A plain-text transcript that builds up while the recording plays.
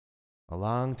A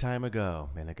long time ago,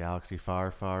 in a galaxy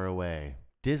far, far away,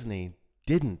 Disney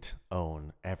didn't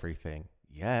own everything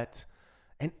yet,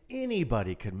 and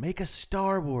anybody could make a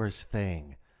Star Wars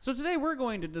thing. So today we're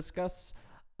going to discuss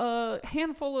a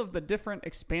handful of the different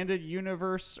expanded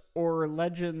universe or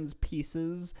Legends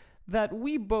pieces that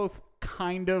we both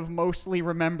kind of mostly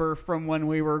remember from when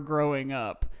we were growing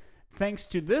up. Thanks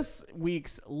to this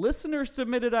week's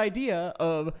listener-submitted idea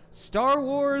of Star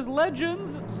Wars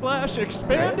Legends /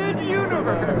 Expanded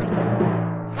Universe.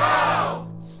 How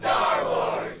Star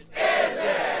Wars is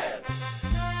it?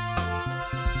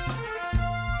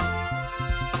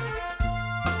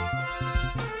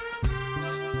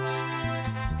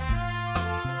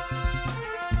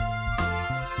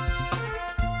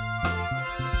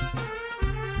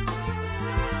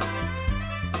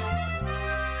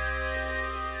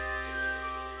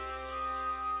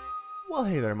 Well,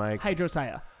 hey there, Mike. Hi,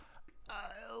 Josiah.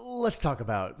 Let's talk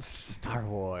about Star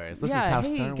Wars. This is yeah, how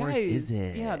hey, Star Wars guys. is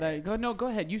it. Yeah, go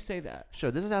ahead. You say that. Sure,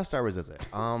 this is how Star Wars is it.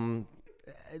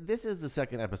 This is the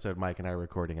second episode Mike and I are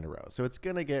recording in a row, so it's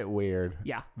gonna get weird.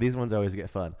 Yeah. These ones always get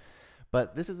fun.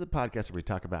 But this is the podcast where we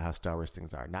talk about how Star Wars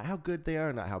things are. Not how good they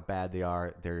are, not how bad they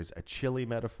are. There's a chili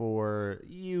metaphor.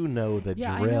 You know the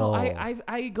drill. I know.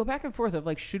 I go back and forth of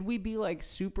like, should we be like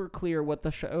super clear what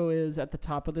the show is at the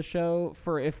top of the show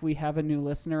for if we have a new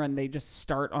listener and they just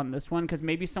start on this one? Because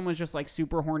maybe someone's just like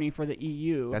super horny for the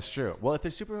EU. That's true. Well, if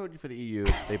they're super horny for the EU,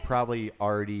 they probably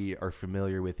already are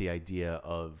familiar with the idea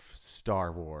of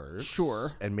Star Wars.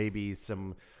 Sure. And maybe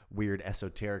some weird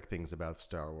esoteric things about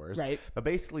Star Wars. Right. But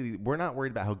basically, we're not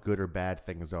worried about how good or bad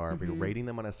things are. We're rating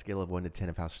them on a scale of 1 to 10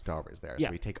 of how Star Wars they are. Yeah.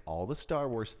 So we take all the Star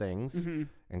Wars things,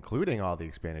 including all the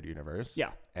expanded universe. Yeah.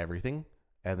 Everything.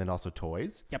 And then also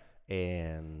toys. Yep.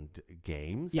 And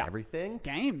games. Yeah. Everything.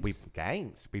 Games.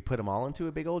 Games. We put them all into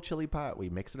a big old chili pot. We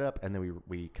mix it up. And then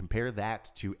we compare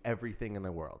that to everything in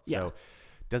the world. Yeah. So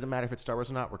doesn't matter if it's Star Wars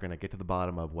or not. We're going to get to the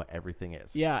bottom of what everything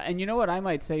is. Yeah, and you know what I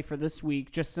might say for this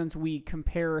week, just since we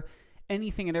compare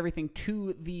anything and everything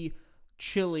to the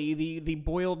chili, the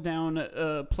boiled down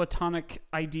platonic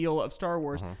ideal of Star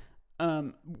Wars,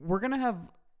 we're going to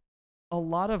have a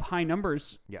lot of high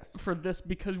numbers Yes. for this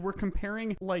because we're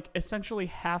comparing like essentially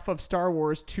half of Star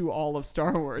Wars to all of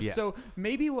Star Wars. Yes. So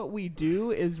maybe what we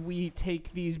do is we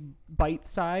take these bite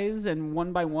size and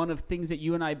one by one of things that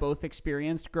you and I both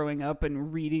experienced growing up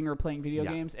and reading or playing video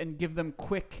Yeah. games and give them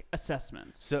quick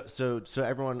assessments. So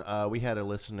everyone, we had a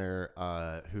listener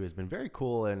who has been very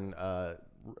cool and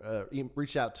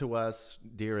reached out to us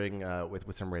during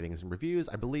with some ratings and reviews.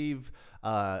 I believe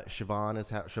Siobhan is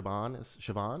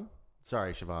Siobhan.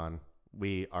 Sorry, Siobhan.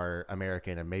 We are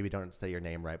American and maybe don't say your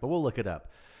name right, but we'll look it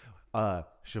up.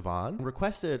 Siobhan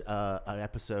requested an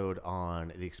episode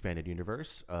on the expanded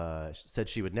universe. Said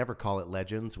she would never call it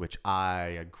Legends, which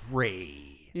I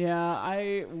agree. Yeah,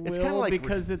 I will kinda like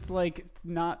because it's like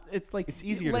it's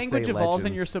easier to language say evolves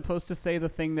and Legends. you're supposed to say the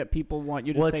thing that people want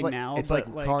you to Well, say it's like, now. it's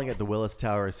but like calling it the Willis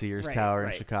Tower or Sears Right, Tower in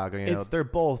right. Chicago. You know, It's- they're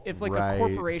both if like right. a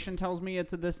corporation tells me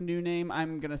it's this new name,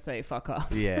 I'm gonna say fuck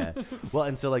off. Yeah. Well,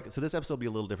 and so this episode will be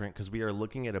a little different because we are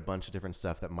looking at a bunch of different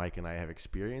stuff that Mike and I have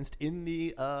experienced in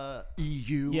the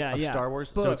EU of Star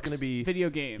Wars. Books, so it's going to be video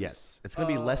games. Yes, it's going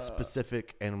to be less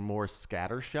specific and more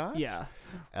scattershot. Yeah.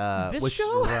 This which,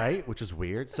 show? right? Which is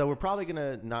weird. So we're probably going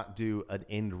to not do an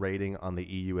end rating on the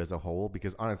EU as a whole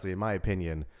because honestly, in my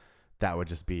opinion, that would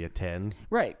just be a 10.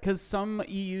 Right, because some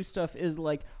EU stuff is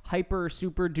like hyper,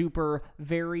 super duper,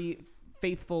 very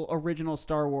faithful original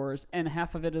Star Wars, and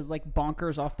half of it is like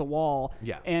bonkers off the wall.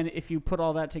 Yeah. And if you put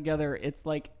all that together, it's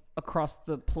like across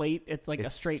the plate, it's like a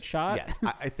straight shot. Yes,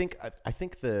 I think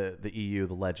the EU,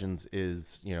 the Legends,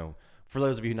 is, you know, for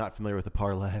those of you not familiar with the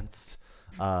parlance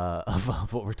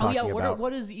of what we're talking about.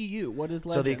 What is EU? What is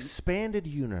Legends? So the expanded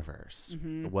universe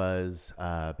was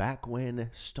back when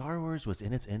Star Wars was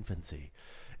in its infancy,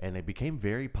 and it became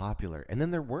very popular. And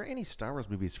then there weren't any Star Wars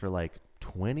movies for like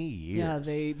 20 years.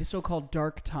 Yeah, the so-called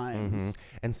dark times.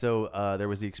 And so there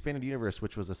was the expanded universe,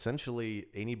 which was essentially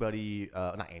anybody,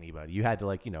 not anybody. You had to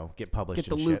get published. Get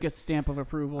the and shit. Lucas stamp of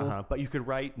approval. But you could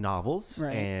write novels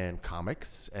Right. and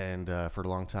comics, and for a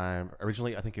long time,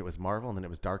 originally I think it was Marvel, and then it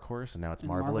was Dark Horse, and now it's And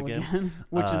Marvel again.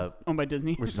 which is owned by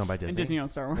Disney. which is owned by And Disney. Disney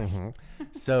owns Star Wars.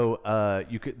 So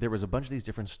there was a bunch of these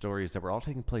different stories that were all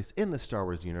taking place in the Star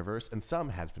Wars universe, and some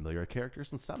had familiar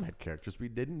characters, and some had characters we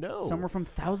didn't know. Some were from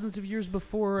thousands of years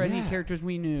before any Yeah. characters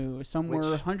we knew. Some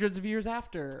were hundreds of years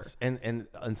after. And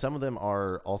some of them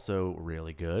are also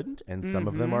really good, and some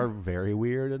of them are very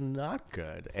weird and not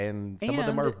good, and some of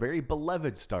them are And- very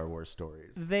beloved Star Wars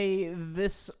stories.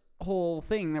 This whole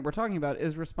thing that we're talking about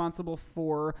is responsible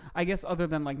for, I guess, other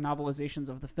than like novelizations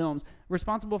of the films,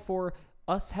 responsible for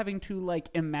us having to like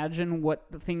imagine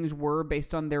what the things were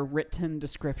based on their written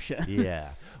description.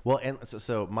 Yeah. Well, and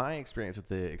so my experience with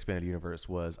the expanded universe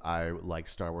was I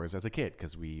liked Star Wars as a kid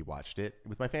because we watched it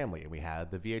with my family and we had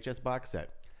the VHS box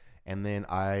set. And then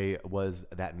I was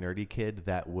that nerdy kid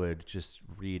that would just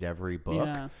read every book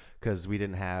because we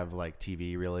didn't have like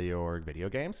TV really or video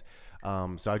games.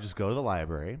 So I just go to the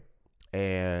library.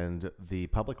 And the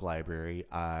public library,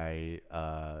 I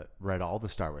read all the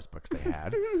Star Wars books they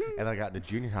had. And I got to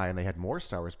junior high, and they had more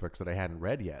Star Wars books that I hadn't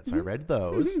read yet. So I read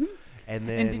those. And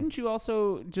then, and didn't you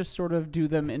also just sort of do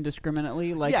them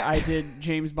indiscriminately? Like I did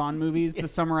James Bond movies the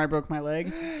summer I broke my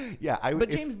leg. Yeah, but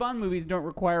James Bond movies don't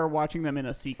require watching them in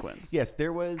a sequence. Yes,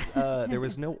 there was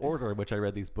no order in which I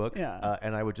read these books. Yeah.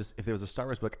 And I would just, if there was a Star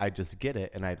Wars book, I'd just get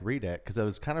it and I'd read it because it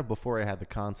was kind of before I had the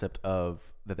concept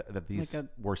of that these like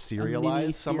were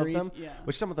serialized, some of them, yeah.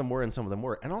 which some of them were and some of them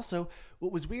were. And also,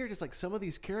 what was weird is like some of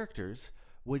these characters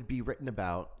would be written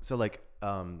about. So like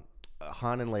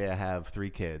Han and Leia have 3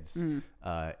 kids,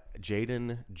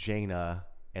 Jaden, Jaina,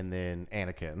 and then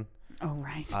Anakin. Oh,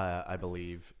 right. I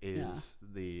believe is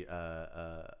the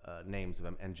names of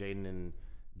them. And Jaden and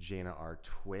Jaina are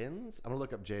twins. I'm gonna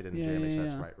look up Jaden and Jaina, make sure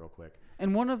that's right real quick.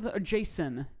 And one of the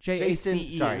Jason,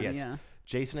 J-A-C-E-N. Sorry, yes. Yeah.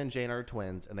 Jason and Jaina are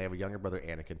twins, and they have a younger brother,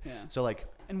 Anakin. Yeah. So like,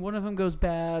 and one of them goes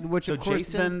bad, which So of course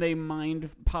Jason- then they mined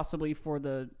possibly for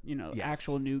the Yes.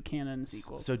 actual new canon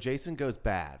sequels. So Jason goes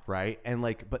bad, right? And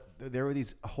like, but there were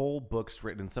these whole books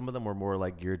written, and some of them were more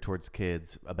like geared towards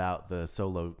kids about the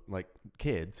Solo like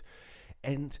kids.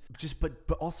 And just, but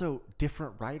also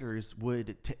different writers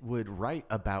would write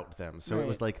about them. So it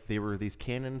was like they were these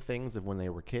canon things of when they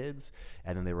were kids,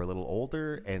 and then they were a little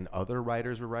older, and other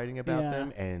writers were writing about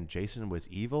them. And Jason was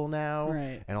evil now,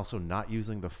 and also not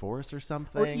using the Force or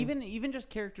something. Or even just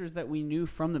characters that we knew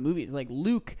from the movies, like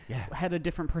Luke had a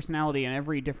different personality in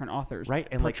every different author's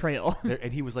portrayal.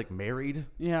 And he was like married,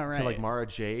 to like Mara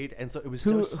Jade, and so it was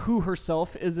who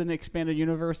herself is an expanded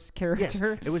universe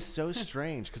character. Yes, it was so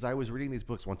strange because I was reading these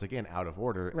books once again out of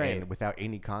order and without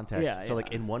any context. So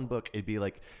like in one book it'd be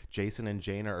like Jason and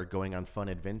Jaina are going on fun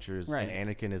adventures and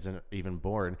Anakin isn't even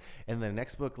born, and the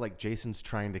next book like Jason's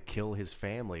trying to kill his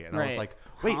family, and I was like,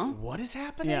 wait, what is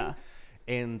happening?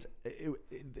 And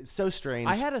it's so strange.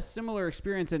 I had a similar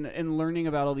experience in learning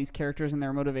about all these characters and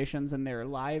their motivations and their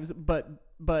lives,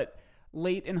 but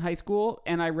late in high school,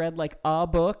 and I read like a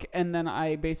book, and then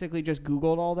I basically just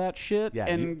Googled all that shit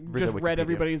and just read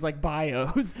everybody's like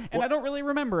bios, and I don't really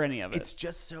remember any of it. It's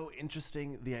just so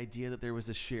interesting, the idea that there was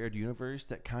a shared universe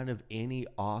that kind of any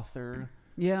author,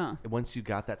 once you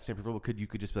got that stamp of approval, you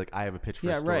could just be like, I have a pitch for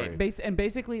a story. And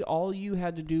basically all you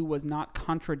had to do was not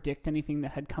contradict anything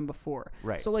that had come before.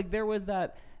 So like there was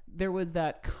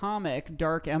that comic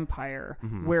Dark Empire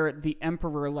where the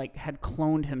Emperor like had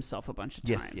cloned himself a bunch of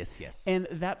times. Yes. And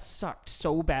that sucked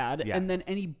so bad. And then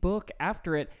any book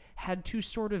after it had to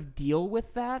sort of deal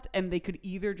with that, and they could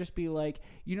either just be like,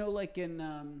 like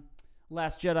in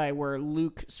Last Jedi where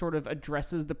Luke sort of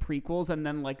addresses the prequels and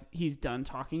then like he's done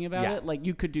talking about it. Like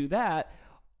you could do that,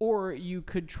 or you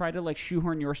could try to like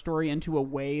shoehorn your story into a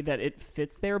way that it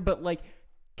fits there, but like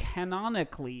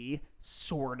canonically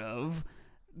sort of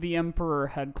the Emperor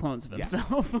had clones of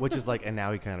himself. Which is like, and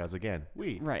now he kind of does again.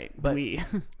 But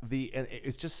and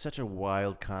it's just such a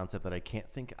wild concept that I can't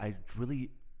think. I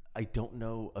don't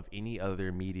know of any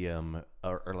other medium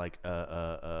or like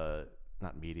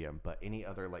not medium, but any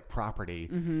other like property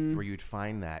where you'd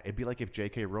find that. It'd be like if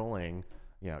J.K. Rowling,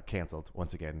 canceled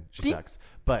once again. She sucks.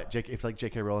 But if like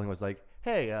J.K. Rowling was like,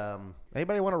 hey,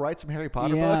 anybody want to write some Harry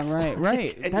Potter books?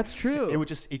 Right. That's true. It would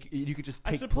just you could just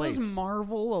take I suppose place.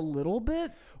 Marvel a little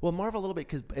bit. Well, Marvel a little bit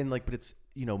but it's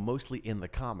mostly in the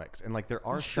comics, and like there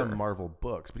are some Marvel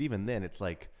books, but even then it's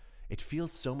like it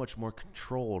feels so much more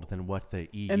controlled than what the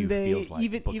EU feels like.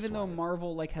 Even though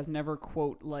Marvel like has never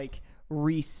quote like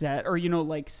reset or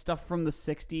like stuff from the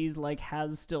 60s like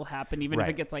has still happened, even if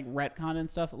it gets like retcon and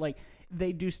stuff, like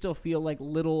they do still feel like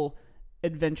little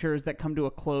adventures that come to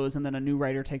a close and then a new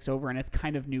writer takes over and it's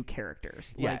kind of new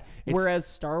characters. Whereas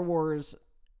Star Wars,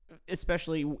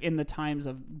 especially in the times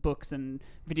of books and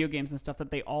video games and stuff,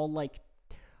 that they all like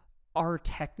are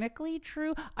technically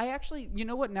true. I actually,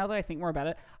 now that I think more about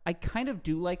it, I kind of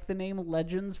do like the name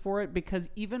Legends for it, because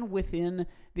even within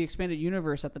the expanded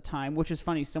universe at the time, which is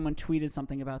funny, someone tweeted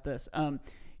something about this,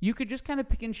 you could just kind of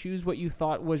pick and choose what you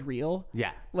thought was real.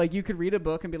 Yeah. Like, you could read a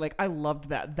book and be like, I loved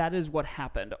that. That is what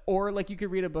happened. Or, like, you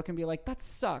could read a book and be like, that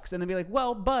sucks. And then be like,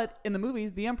 well, but in the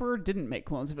movies, the Emperor didn't make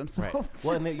clones of himself. Right.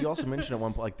 Well, and you also mentioned at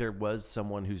one point, like, there was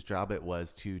someone whose job it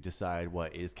was to decide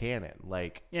what is canon.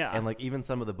 Like, Yeah. And, like, even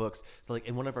some of the books. So, like,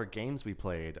 in one of our games we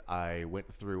played, I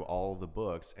went through all the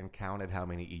books and counted how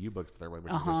many EU books there were,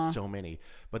 which is there's so many.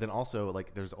 But then also,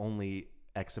 like, there's only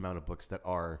X amount of books that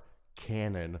are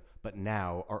canon, but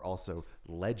now are also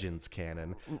Legends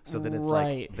canon. So then it's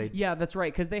like yeah, that's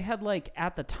right, because they had, like,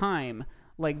 at the time,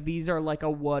 like, these are like a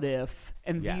what if,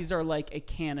 and these are like a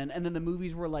canon, and then the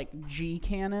movies were like G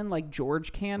canon, like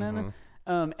George canon.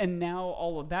 And now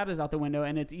all of that is out the window,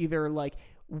 and it's either like,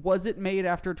 was it made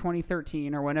after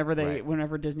 2013 or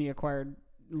whenever Disney acquired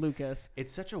Lucas.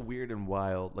 It's such a weird and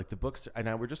wild, like, the books, and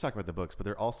now we're just talking about the books, but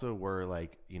there also were,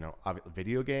 like, you know,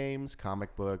 video games,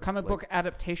 comic books, book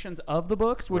adaptations of the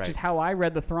books, which is how I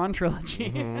read the Thrawn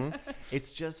trilogy.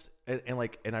 It's just,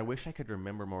 and I wish I could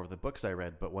remember more of the books I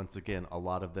read, but once again, a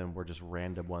lot of them were just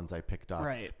random ones I picked up.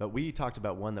 Right. But we talked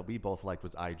about one that we both liked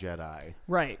was iJedi.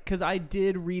 Right, because I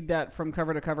did read that from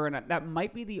cover to cover, and that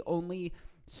might be the only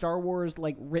Star Wars,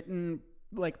 like, written,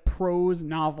 like, prose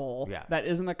novel that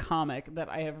isn't a comic that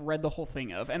I have read the whole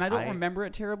thing of. And I don't remember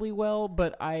it terribly well,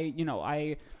 but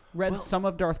I read some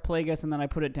of Darth Plagueis, and then I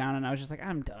put it down, and I was just like,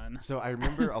 I'm done. So I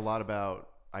remember a lot about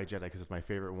iJedi because it's my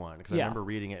favorite one, because I remember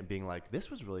reading it and being like, this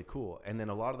was really cool. And then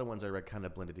a lot of the ones I read kind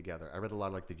of blended together. I read a lot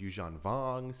of, like, the Yuuzhan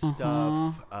Vong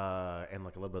stuff, and,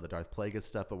 like, a little bit of the Darth Plagueis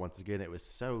stuff, but once again, it was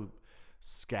so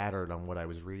scattered on what I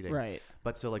was reading. Right.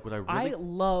 But so, like, what I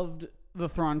loved the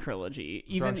Thrawn trilogy,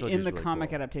 even in the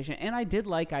comic adaptation. And I did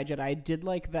like iJedi. I did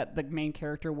like that the main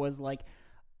character was, like,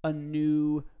 a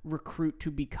new recruit to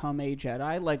become a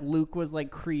Jedi. Like, Luke was, like,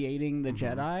 creating the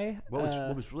Jedi. What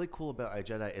was really cool about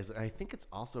iJedi is, and I think it's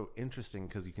also interesting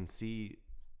because you can see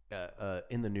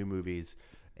in the new movies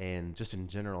and just in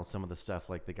general, some of the stuff,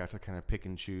 like, they got to kind of pick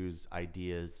and choose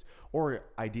ideas, or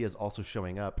ideas also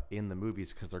showing up in the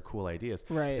movies because they're cool ideas.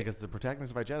 Right. Because the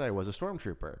protagonist of iJedi was a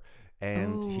stormtrooper.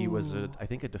 And he was, I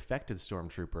think, a defected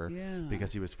stormtrooper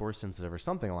because he was force sensitive or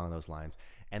something along those lines.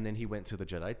 And then he went to the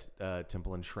Jedi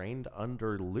temple and trained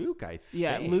under Luke, I think.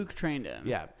 Yeah, Luke trained him.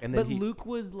 Yeah. And then Luke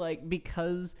was, like,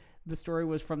 because the story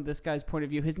was from this guy's point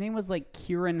of view, his name was, like,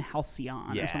 Kieran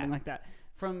Halcyon or something like that.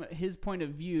 From his point of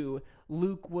view,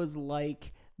 Luke was,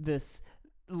 like, this,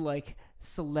 like,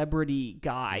 celebrity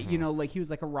guy. You know, like, he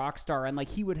was, like, a rock star, and, like,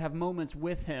 he would have moments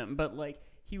with him, but, like,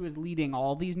 he was leading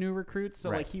all these new recruits, so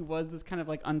like, he was this kind of,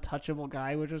 like, untouchable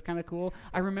guy, which was kind of cool.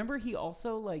 I remember he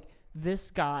also, like,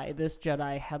 this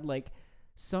Jedi had, like,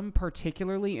 some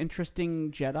particularly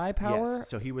interesting Jedi power. Yes,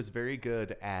 so he was very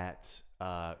good at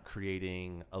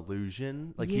creating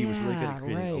illusion. Like, he was really good at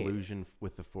creating illusion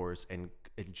with the Force and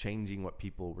changing what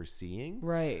people were seeing,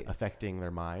 affecting their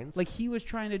minds. Like, he was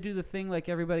trying to do the thing like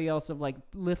everybody else of, like,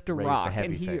 lift a rock, and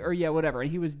and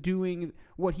he was doing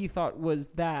what he thought was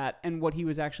that, and what he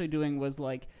was actually doing was,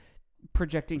 like,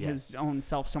 projecting his own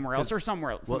self somewhere else or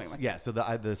somewhere else. Yeah. So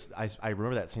I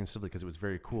remember that scene simply because it was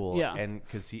very cool. Yeah. And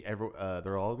because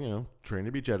they're all, you know, trained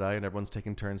to be Jedi, and everyone's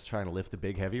taking turns trying to lift the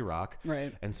big heavy rock.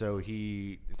 Right. And so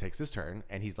he takes his turn,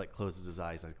 and he's like, closes his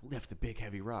eyes, like, lift the big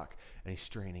heavy rock, and he's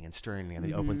straining, and then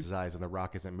he opens his eyes, and the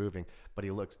rock isn't moving, but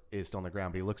is still on the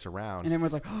ground, but he looks around, and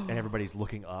everyone's like, and everybody's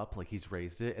looking up, like he's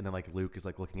raised it, and then, like, Luke is,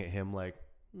 like, looking at him like,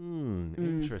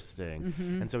 interesting.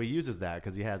 And so he uses that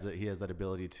because he has that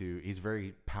ability to, he's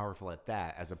very powerful at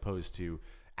that as opposed to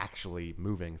actually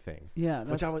moving things. Yeah,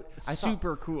 that's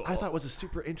super cool. I thought was a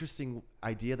super interesting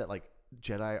idea that, like,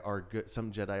 Jedi are good.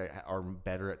 Some Jedi are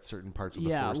better at certain parts of the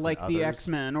Force like than the others.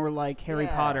 X-Men or like Harry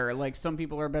Potter. Like, some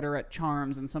people are better at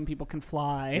charms and some people can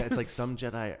fly. Yeah, it's like some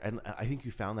Jedi, and I think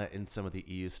you found that in some of the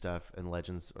EU stuff and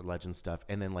Legends stuff,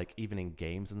 and then, like, even in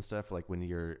games and stuff. Like, when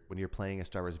you're playing a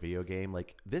Star Wars video game,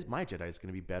 like, my Jedi is going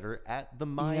to be better at the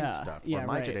mind stuff, or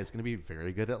my Jedi is going to be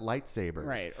very good at lightsabers,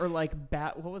 right? Or like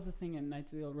what was the thing in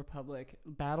Knights of the Old Republic?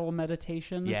 Battle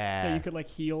meditation. Yeah, that you could, like,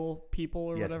 heal people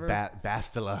or whatever.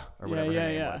 Bastila or whatever.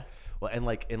 Was. Well, and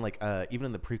even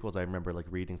in the prequels, I remember, like,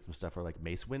 reading some stuff where, like,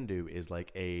 Mace Windu is,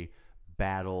 like, a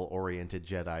battle-oriented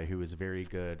Jedi who is very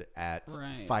good at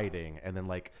fighting, and then,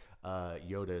 like,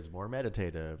 Yoda is more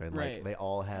meditative, and like, they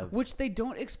all have, which they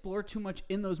don't explore too much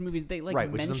in those movies. They,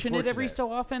 like, mention it every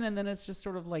so often, and then it's just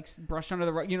sort of, like, brushed under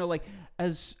the rug. You know, like,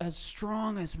 as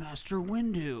strong as Master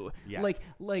Windu. Yeah.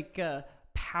 Like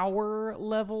power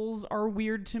levels are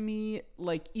weird to me,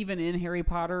 like, even in Harry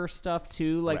Potter stuff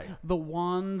too. Like, the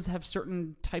wands have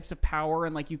certain types of power,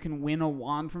 and, like, you can win a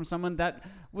wand from someone. That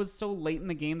was so late in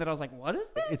the game that I was like, what is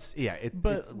this? It's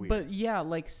weird. But yeah,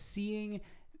 like, seeing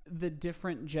the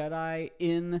different Jedi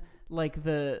in like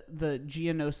the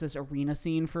Geonosis arena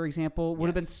scene, for example. Would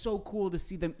have been so cool to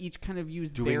see them each kind of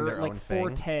use Doing their like own thing.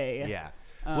 forte. Yeah.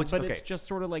 But it's just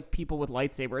sort of like people with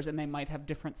lightsabers, and they might have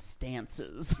different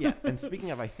stances. Yeah. And speaking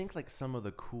of, I think like some of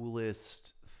the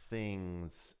coolest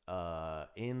things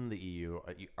in the EU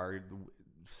are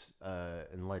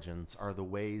in Legends are the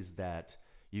ways that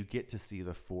you get to see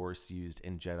the Force used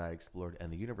in Jedi Explored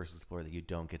and the Universe Explored that you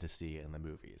don't get to see in the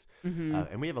movies.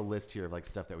 And we have a list here of like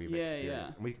stuff that we've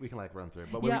experienced. And we can like run through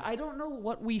it. But I don't know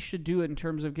what we should do in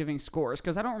terms of giving scores,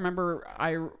 because I don't remember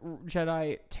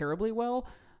Jedi terribly well.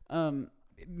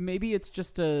 Maybe it's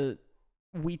just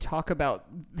we talk about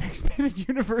the expanded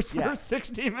universe for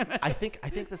 60 minutes. I think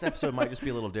this episode might just be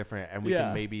a little different, and we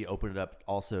can maybe open it up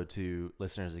also to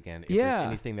listeners again if there's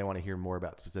anything they want to hear more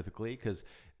about specifically, because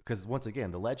once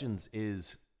again, the Legends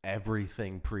is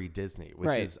everything pre-Disney,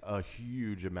 which is a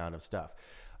huge amount of stuff.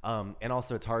 And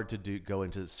also it's hard to go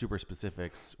into super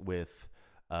specifics with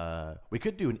we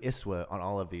could do an ISWA on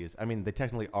all of these. I mean, they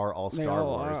technically are all Star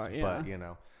Wars, but you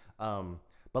know.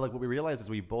 But like what we realized is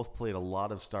we both played a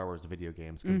lot of Star Wars video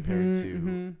games compared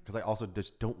to, because I also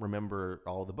just don't remember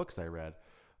all the books I read.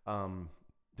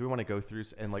 Do we want to go through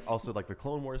and like also like the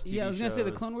Clone Wars TV shows? Yeah, I was gonna say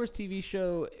the Clone Wars TV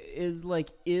show is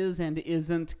and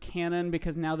isn't canon,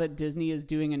 because now that Disney is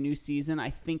doing a new season, I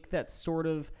think that sort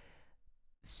of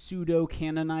pseudo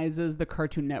canonizes the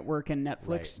Cartoon Network and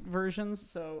Netflix versions.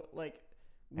 So like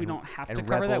we don't have to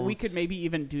cover that. We could maybe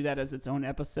even do that as its own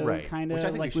episode, kind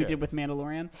of like we did with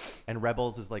Mandalorian. And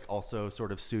Rebels is like also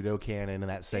sort of pseudo canon in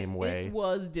that same way. It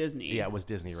was Disney. Yeah, it was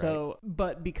Disney, right? So,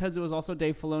 but because it was also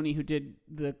Dave Filoni who did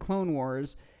the Clone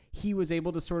Wars, he was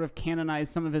able to sort of canonize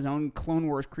some of his own Clone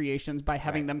Wars creations by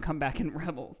having them come back in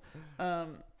Rebels.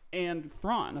 And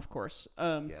Thrawn, of course.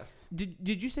 Yes.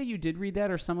 Did you say you did read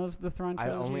that or some of the Thrawn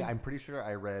trilogy? I'm pretty sure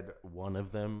I read one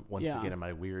of them once again in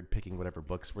my weird picking whatever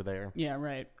books were there. Yeah,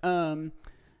 right.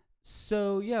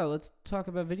 So yeah, let's talk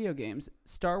about video games.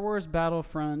 Star Wars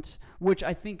Battlefront, which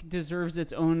I think deserves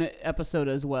its own episode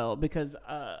as well, because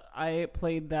I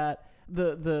played that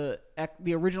the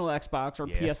original Xbox or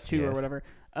PS2 or whatever.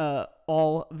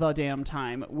 All the damn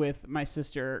time with my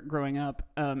sister growing up,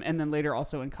 and then later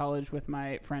also in college with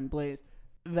my friend Blaze.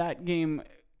 That game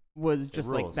was just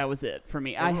like, that was it for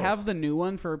me. I have the new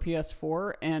one for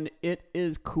PS4, and it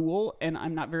is cool, and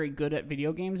I'm not very good at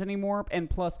video games anymore. And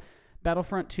plus,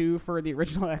 Battlefront 2 for the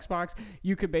original Xbox,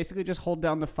 you could basically just hold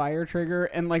down the fire trigger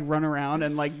and like run around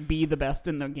and like be the best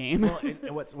in the game.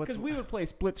 Well, because we would play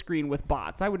split screen with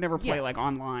bots. I would never play like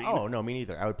online. Oh no, me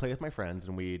neither. I would play with my friends,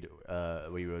 and we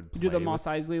would do the Mos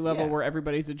Eisley level where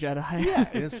everybody's a Jedi. Yeah,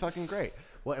 and it's fucking great.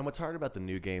 Well, and what's hard about the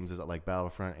new games is that like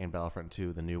Battlefront and Battlefront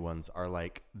 2, the new ones, are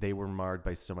like they were marred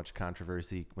by so much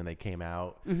controversy when they came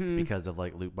out because of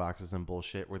like loot boxes and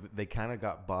bullshit, where they kind of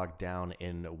got bogged down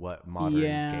in what modern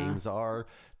games are,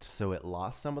 so it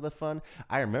lost some of the fun.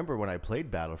 I remember when I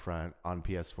played Battlefront on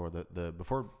PS4, the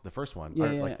before the first one,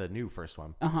 the new first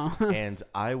one, and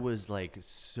I was like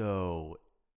so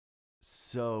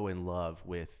in love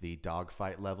with the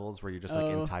dogfight levels where you're just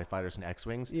like in TIE fighters and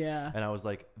X-Wings. Yeah. And I was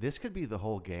like, this could be the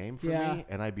whole game for me,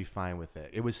 and I'd be fine with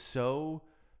it. It was so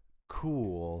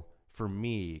cool for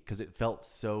me because it felt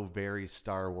so very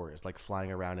Star Wars, like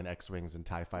flying around in X-Wings and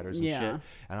TIE fighters and shit.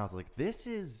 And I was like, this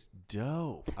is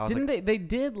dope. They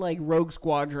did like Rogue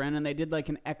Squadron, and they did like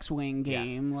an X-Wing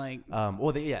game. Like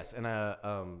yes. And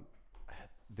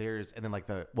there's, and then like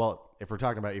if we're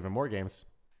talking about even more games,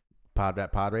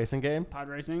 pod racing game. Pod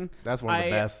racing. That's one of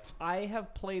the best. I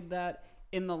have played that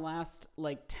in the last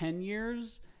like 10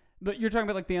 years. But you're talking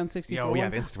about like the N64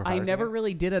 the N64 I never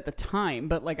really did at the time,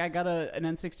 but like I got an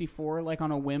N64 like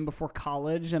on a whim before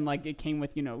college, and like it came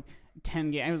with 10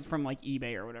 games. It was from like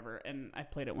eBay or whatever, and I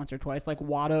played it once or twice. Like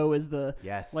Watto is the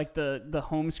the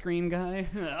home screen guy.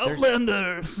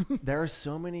 Outlanders. There are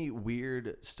so many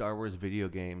weird Star Wars video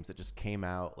games that just came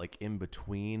out like in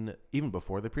between, even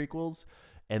before the prequels.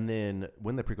 And then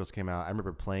when the prequels came out, I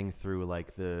remember playing through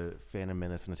like the Phantom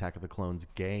Menace and Attack of the Clones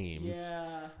games.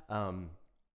 Yeah.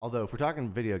 Although if we're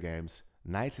talking video games,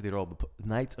 Knights of the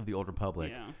Old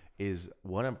Republic is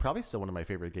probably still one of my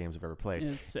favorite games I've ever played.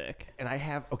 It's sick. And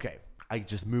I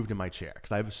just moved in my chair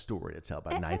because I have a story to tell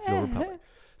about Knights of the Old Republic.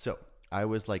 So I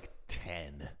was like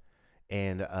 10.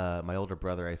 And my older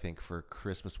brother, I think for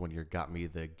Christmas one year, got me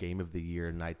the Game of the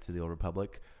Year Knights of the Old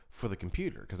Republic for the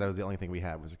computer, because that was the only thing we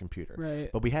had was a computer. Right.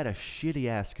 But we had a shitty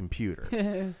ass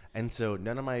computer. And so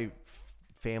none of my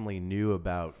family knew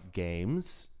about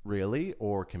games really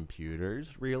or computers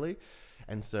really.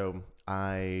 And so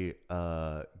I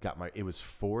it was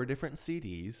 4 different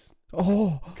CDs.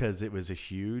 Oh, because it was a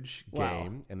huge Wow.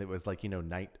 game, and it was like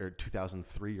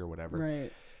 2003 or whatever,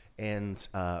 right. and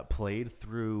played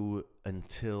through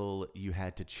until you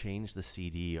had to change the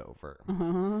CD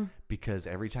over because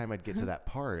every time I'd get to that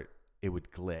part, it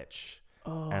would glitch,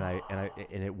 and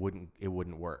it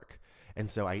wouldn't work, and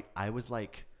so I was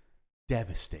like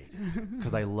devastated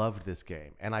because I loved this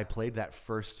game, and I played that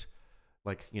first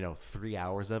 3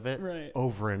 hours of it Right.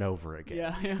 over and over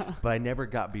again. Yeah. But I never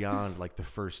got beyond like the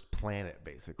first planet,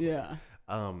 basically. Yeah.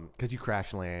 Because you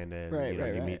crash land and Right, you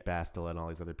right. meet Bastila and all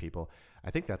these other people.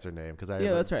 I think that's her name.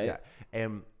 Yeah, that's right. Yeah,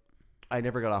 and I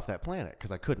never got off that planet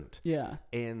because I couldn't. Yeah.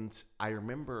 And I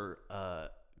remember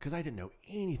because I didn't know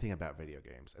anything about video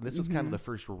games, and this was kind of the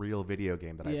first real video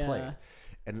game that I Yeah.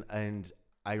 played, and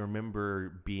I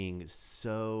remember being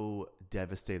so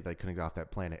devastated that I couldn't get off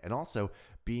that planet, and also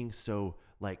being so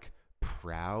like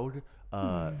proud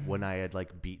when I had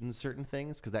like beaten certain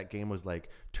things, because that game was like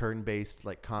turn-based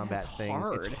like combat it's things.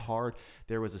 hard. It's hard.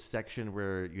 There was a section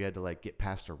where you had to like get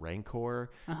past a rancor,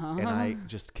 and I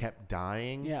just kept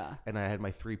dying. Yeah. And I had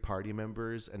my 3 party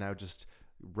members, and I would just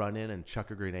run in and chuck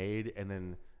a grenade, and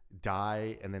then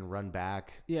die, and then run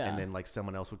back. Yeah. And then like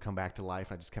someone else would come back to life,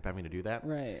 and I just kept having to do that.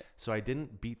 Right. So I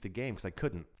didn't beat the game because I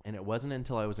couldn't. And it wasn't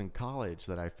until I was in college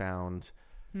that I found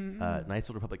Knights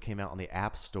of the Republic came out on the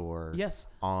App Store. Yes.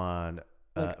 On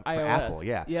Like for iOS. Apple,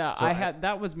 yeah. Yeah, So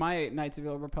that was my Knights of the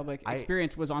Old Republic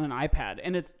experience, was on an iPad,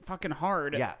 and it's fucking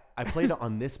hard. Yeah, I played it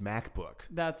on this MacBook.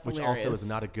 That's which hilarious. also is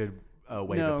not a good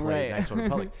way No, to play right. Knights of the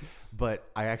Republic. But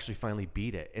I actually finally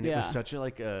beat it, and it was Yeah. such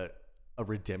a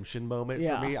redemption moment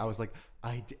Yeah. for me. I was like,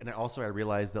 I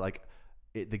realized that like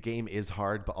the game is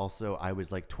hard, but also I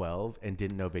was like 12 and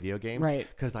didn't know video games, Right.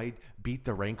 Because I beat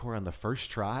the Rancor on the first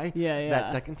try. Yeah. That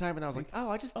second time, and I was like, oh,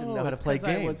 I just didn't know how to it's play 'cause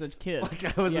games. I was a kid.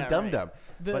 Like I was Yeah, a dum right. dum.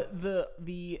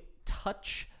 The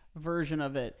touch version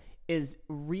of it is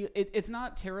real. It's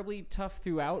not terribly tough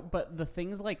throughout, but the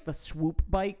things like the swoop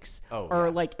bikes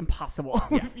are like impossible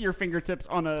with your fingertips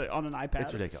on an iPad.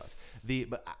 It's ridiculous.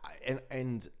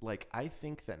 I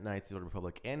think that Knights of the Old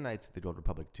Republic and Knights of the Old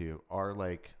Republic 2 are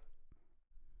like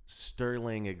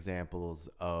sterling examples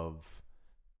of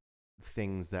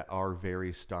things that are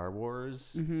very Star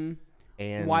Wars. Mm-hmm.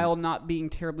 And While not being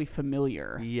terribly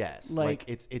familiar. yes, like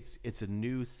it's a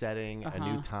new setting, a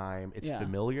new time. It's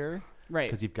familiar, Right.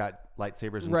 Because you've got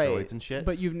lightsabers and Right. droids and shit.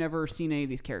 But you've never seen any of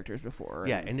these characters before.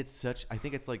 yeah, and it's such. I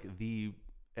think it's like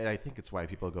and I think it's why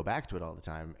people go back to it all the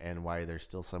time, and why there's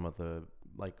still some of the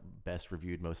like best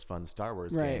reviewed, most fun Star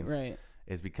Wars games. Right.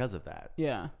 Is because of that.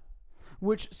 Yeah.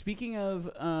 Which, speaking of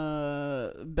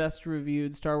best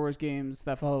reviewed Star Wars games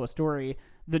that follow a story,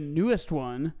 the newest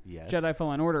one, Yes. Jedi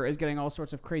Fallen Order, is getting all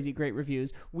sorts of crazy great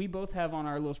reviews. We both have on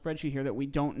our little spreadsheet here that we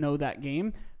don't know that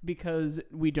game because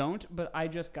we don't, but I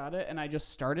just got it and I just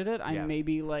started it. I'm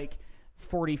maybe like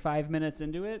 45 minutes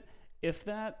into it, if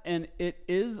that, and it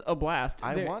is a blast.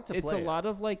 I want to It's play a it. lot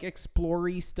of like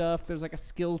explory stuff. There's like a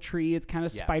skill tree. It's kind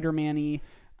of Spider-Man-y.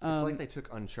 It's like they took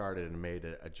Uncharted and made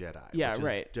it a Jedi. Yeah, which is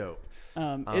right. dope.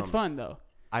 It's fun though.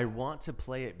 I want to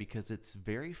play it because it's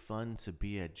very fun to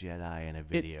be a Jedi in a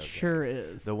video It game. sure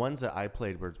is. The ones that I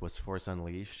played was Force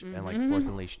Unleashed and like Force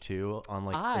Unleashed 2 on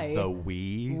like I the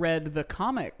Wii. Read the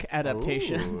comic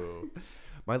adaptation. Ooh.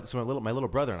 My little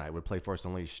brother and I would play Force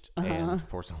Unleashed and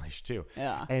Force Unleashed 2.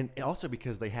 Yeah. And also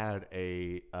because they had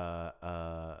a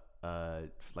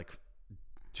like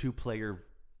 2-player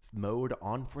mode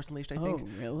on Force Unleashed, I think. Oh,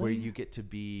 really? Where you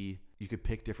could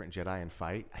pick different Jedi and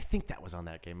fight. I think that was on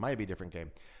that game. Might be a different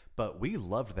game. But we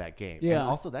loved that game. Yeah. And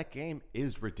also that game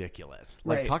is ridiculous.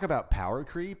 Like Right. talk about power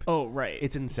creep. Oh, right.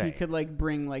 It's insane. He could like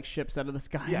bring like ships out of the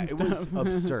sky. Yeah, and it stuff.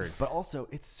 was absurd. But also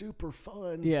it's super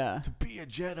fun Yeah. to be a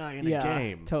Jedi in Yeah, a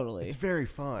game. totally. It's very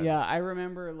fun. Yeah, I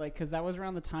remember like because that was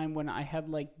around the time when I had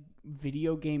like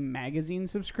video game magazine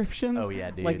subscriptions. Oh,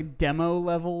 yeah, dude. Like demo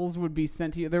levels would be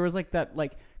sent to you. There was like that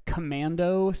like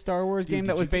Commando Star Wars game did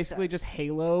that you was get basically just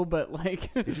Halo, but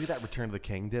like Did you get that Return of the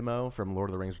King demo from Lord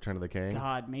of the Rings Return of the King?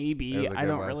 God, That maybe. was a I good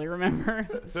don't one. really remember.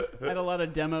 I had a lot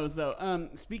of demos though.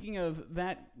 Speaking of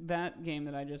that game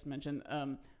that I just mentioned,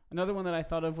 another one that I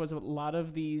thought of was a lot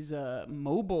of these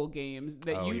mobile games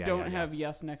that Oh, you yeah, don't yeah, have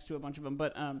yes next to a bunch of them.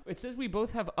 But it says we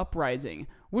both have Uprising.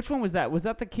 Which one was that? Was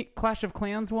that the Clash of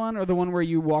Clans one or the one where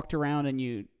you walked around and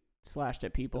you slashed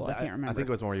at people. I can't remember. I think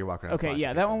it was one where you walk around. Okay,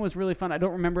 yeah, that one was really fun. I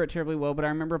don't remember it terribly well, but I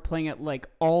remember playing it like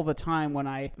all the time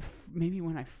when maybe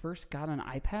when I first got an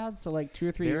iPad, so like 2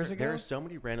 or 3 years ago. There are so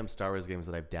many random Star Wars games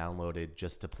that I've downloaded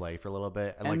just to play for a little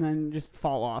bit, and then just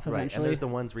fall off eventually. Right, and there's the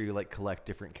ones where you like collect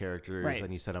different characters Right.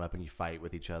 and you set them up and you fight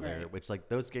with each other, Right. which like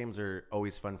those games are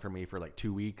always fun for me for like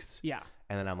 2 weeks. Yeah.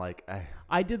 And then I'm like,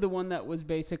 I did the one that was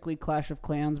basically Clash of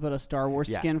Clans, but a Star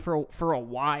Wars skin for a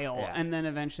while, and then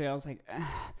eventually I was like,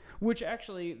 which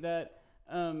actually that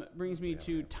brings me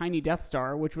to Tiny Death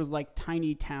Star, which was like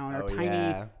Tiny Town or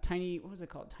Tiny what was it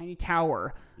called? Tiny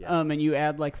Tower. Yes. And you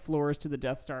add like floors to the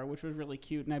Death Star, which was really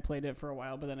cute, and I played it for a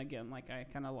while, but then again, like I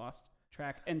kind of lost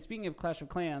track. And speaking of Clash of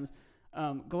Clans,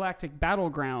 Galactic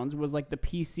Battlegrounds was like the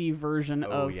PC version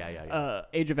of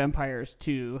Age of Empires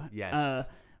 2. Yes.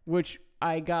 Which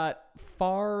I got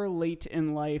far late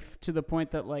in life to the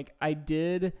point that like I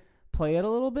did play it a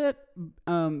little bit,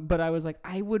 but I was like,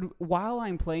 while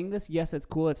I'm playing this, yes, it's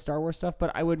cool, it's Star Wars stuff,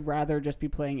 but I would rather just be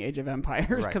playing Age of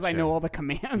Empires because I know all the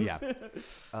commands.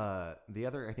 Yeah. The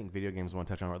other, I think, video games I want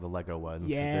to touch on are the Lego ones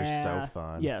because they're so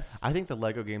fun. Yes. I think the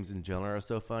Lego games in general are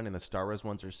so fun, and the Star Wars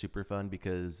ones are super fun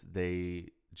because they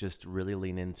just really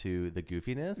lean into the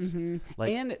goofiness. Mm-hmm.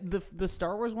 Like, and the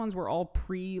Star Wars ones were all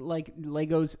like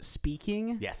Legos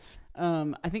speaking. Yes.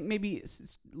 I think maybe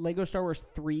Lego Star Wars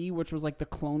 3, which was like the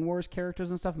Clone Wars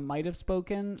characters and stuff, might have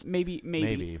spoken.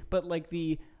 Maybe. But like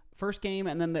the first game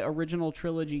and then the original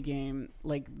trilogy game,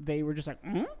 like they were just like,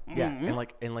 and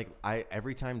like I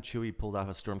every time Chewie pulled off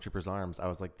a stormtrooper's arms, I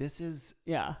was like, this is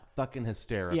fucking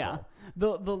hysterical. Yeah.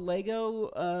 The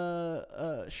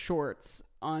Lego shorts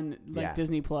on like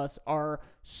Disney Plus are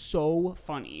so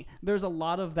funny. There's a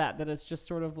lot of that is just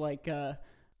sort of like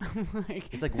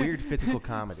it's like weird physical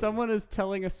comedy. Someone is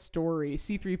telling a story.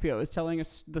 C-3PO is telling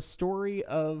us the story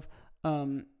of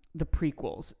the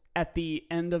prequels at the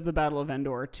end of the Battle of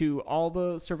Endor to all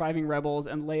the surviving rebels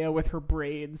and Leia with her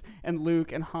braids and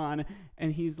Luke and Han,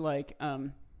 and he's like,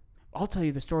 I'll tell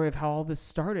you the story of how all this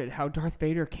started, how Darth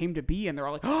Vader came to be, and they're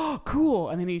all like, oh, cool.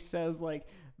 And then he says like,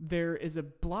 there is a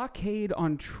blockade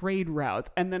on trade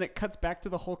routes, and then it cuts back to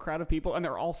the whole crowd of people and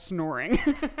they're all snoring.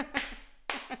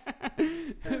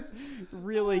 It's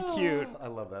really cute. I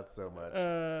love that so much.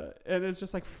 And it's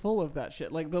just like full of that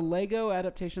shit. Like the Lego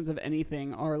adaptations of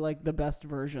anything are like the best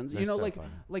versions. They're you know, so like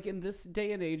fun. like in this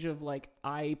day and age of like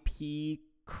IP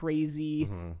crazy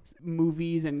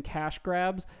movies and cash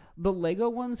grabs, the Lego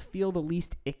ones feel the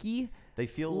least icky. They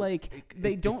feel like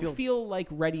they don't feel like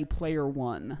Ready Player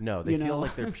One. No, they feel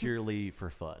like they're purely for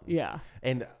fun. Yeah.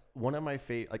 And one of my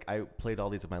favorite, like I played all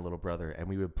these with my little brother, and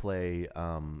we would play,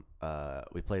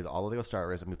 we played all of Lego Star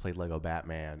Wars, and we played Lego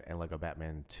Batman and Lego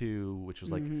Batman 2, which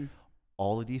was like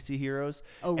all the DC heroes.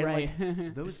 Oh, and, right.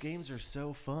 Like, those games are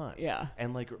so fun. Yeah.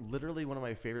 And like literally one of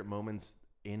my favorite moments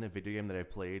in a video game that I've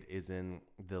played is in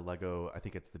the Lego, I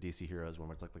think it's the DC Heroes one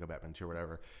where it's like Lego Batman 2 or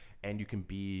whatever, and you can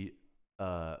be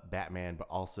Batman, but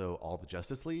also all the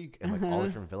Justice League and like all the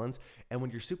different villains. And when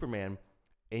you're Superman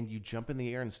and you jump in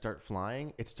the air and start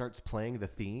flying, it starts playing the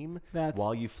theme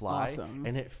while you fly. Awesome.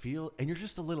 And and you're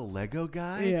just a little Lego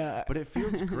guy, but it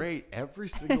feels great every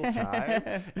single time.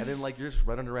 And then like you're just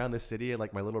running around the city and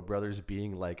like my little brother's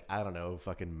being like, I don't know,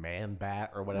 fucking Man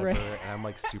Bat or whatever. Right. And I'm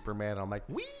like Superman. And I'm like,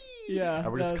 whee! Yeah,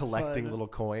 and we're just collecting fun. Little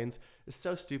coins. It's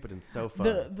so stupid and so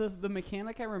fun. The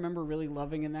mechanic I remember really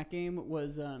loving in that game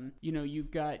was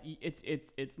you've got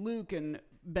it's Luke and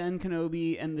Ben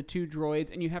Kenobi and the two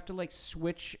droids, and you have to like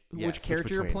switch which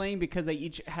character you're playing because they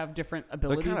each have different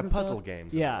abilities. They're kind of puzzle stuff.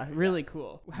 Games. Yeah, really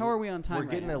cool. How are we on time?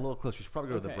 We're getting right a little close. We should probably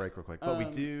go to the break real quick, but we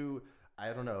do.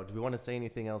 I don't know. Do we want to say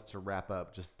anything else to wrap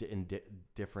up just in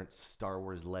different Star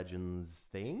Wars Legends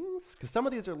things? Because some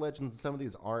of these are Legends, some of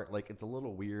these aren't. Like, it's a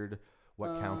little weird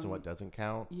what counts and what doesn't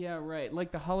count. Yeah, right.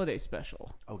 Like the holiday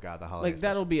special. Oh, God, the holiday special.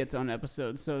 That'll be its own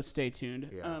episode, so stay tuned.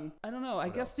 Yeah. I don't know. I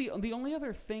guess the only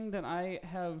other thing that I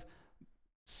have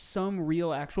some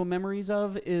real actual memories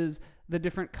of is the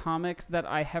different comics that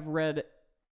I have read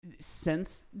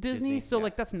since Disney. So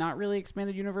like that's not really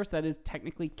expanded universe, that is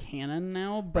technically canon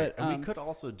now, but and we could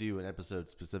also do an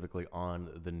episode specifically on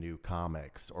the new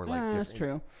comics or like that's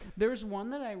true. There's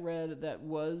one that I read that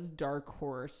was Dark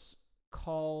Horse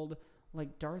called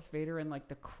like Darth Vader and like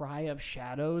the Cry of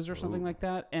Shadows or something like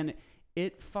that, and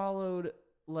it followed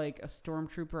like a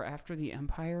stormtrooper after the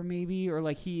Empire maybe, or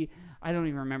like I don't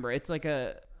even remember. It's like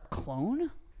a clone.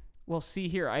 Well, see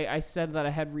here, I said that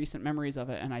I had recent memories of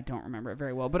it, and I don't remember it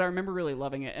very well, but I remember really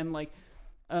loving it. And like,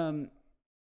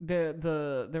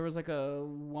 there was like a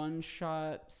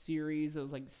one-shot series that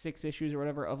was like 6 issues or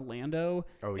whatever of Lando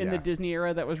in the Disney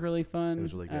era that was really fun. It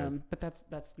was really good. But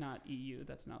that's not EU.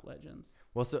 That's not Legends.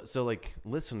 Well, so like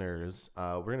listeners,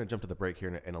 we're gonna jump to the break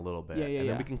here in a little bit, and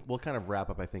then we'll kind of wrap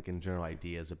up, I think, in general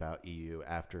ideas about EU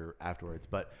afterwards.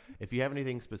 But if you have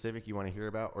anything specific you want to hear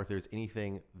about, or if there's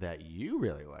anything that you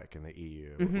really like in the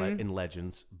EU, in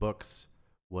Legends, books,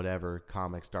 whatever,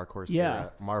 comics, Dark Horse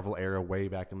era, Marvel era, way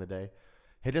back in the day,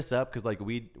 hit us up, because like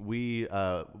we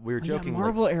were joking,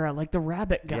 Marvel era, like the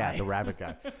rabbit guy. Yeah, the rabbit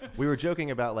guy. We were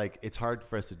joking about like it's hard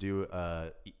for us to do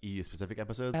EU specific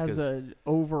episodes as an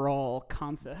overall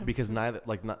concept, because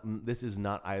this is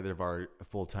not either of our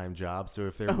full-time jobs. So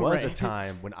if there was a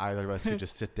time when either of us could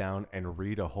just sit down and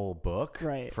read a whole book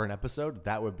for an episode,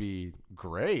 that would be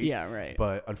great. Yeah, right.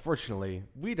 But unfortunately,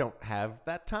 we don't have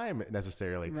that time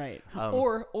necessarily. Right.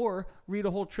 Or read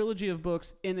a whole trilogy of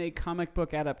books in a comic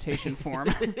book adaptation form.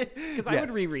 Because I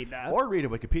would reread that. Or read a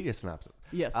Wikipedia synopsis.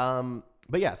 Yes.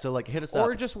 But yeah, so like hit us up.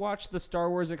 Or just watch the Star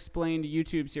Wars Explained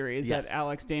YouTube series that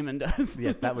Alex Damon does.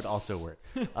 Yeah, that would also work.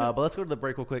 But let's go to the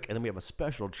break real quick, and then we have a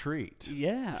special treat.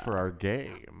 Yeah. For our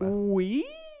game.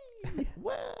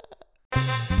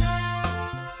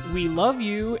 We love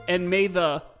you, and may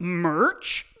the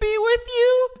merch be with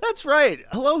you. That's right.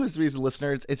 Hello, Who's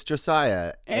listeners. It's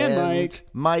Josiah and Mike.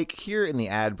 Mike here in the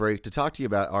ad break to talk to you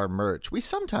about our merch. We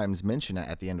sometimes mention it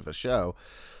at the end of the show,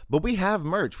 but we have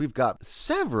merch. We've got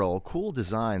several cool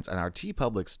designs on our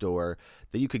TeePublic store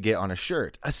that you could get on a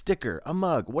shirt, a sticker, a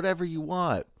mug, whatever you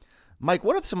want. Mike,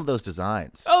 what are some of those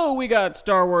designs? Oh, we got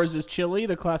Star Wars' chili,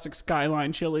 the classic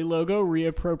Skyline chili logo,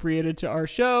 reappropriated to our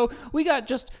show. We got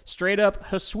just straight up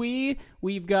Hisui.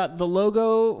 We've got the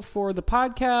logo for the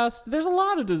podcast. There's a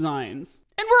lot of designs.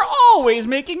 And we're always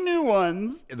making new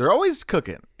ones. They're always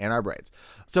cooking in our brains.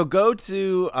 So go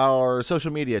to our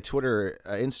social media, Twitter,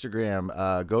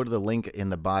 Instagram. Go to the link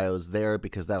in the bios there,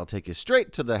 because that'll take you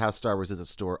straight to the How Star Wars Is It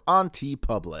store on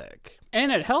TeePublic.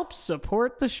 And it helps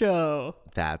support the show.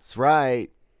 That's right.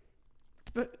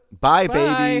 Bye, Bye,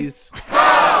 babies.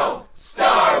 How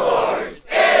Star Wars is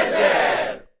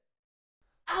it?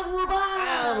 And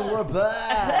we're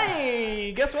back.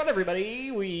 Hey, guess what,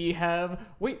 everybody? We have...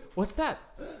 Wait, what's that?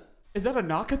 Is that a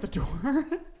knock at the door?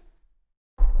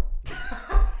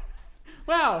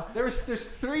 Wow. There's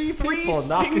three people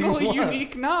knocking single once.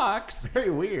 Unique knocks. Very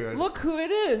weird. Look who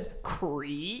it is.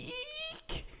 Creak.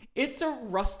 It's a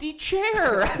rusty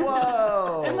chair.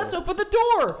 Whoa. And let's open the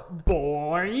door.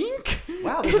 Boink.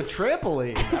 Wow, there's a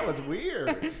trampoline. That was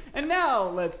weird. And now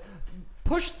let's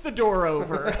push the door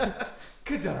over.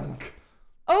 Ka-dunk.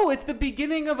 Oh, it's the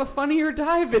beginning of a Funny or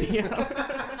Die video.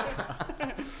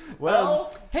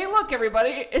 Well, hey, look,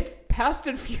 everybody. It's past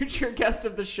and future guest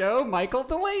of the show, Michael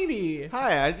Delaney.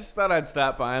 Hi, I just thought I'd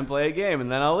stop by and play a game,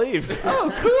 and then I'll leave.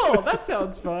 Oh, cool. That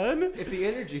sounds fun. if the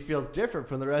energy feels different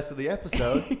from the rest of the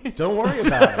episode, don't worry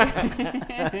about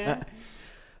it.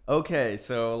 Okay,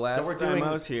 so last we're time doing-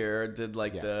 I was here, did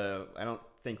like I don't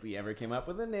think we ever came up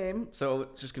with a name, so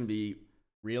it's just going to be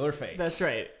real or fake. That's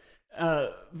right.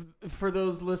 For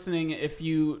those listening, if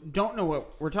you don't know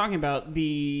what we're talking about,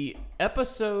 the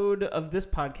episode of this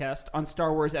podcast on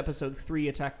Star Wars Episode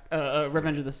 3,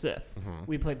 Revenge of the Sith,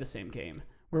 we played the same game,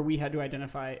 where we had to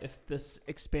identify if this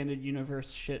expanded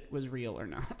universe shit was real or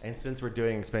not. And since we're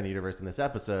doing Expanded Universe in this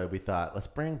episode, we thought, let's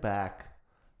bring back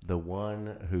the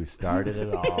one who started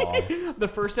it all. The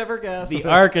first ever guest. The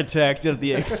architect of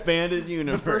the expanded the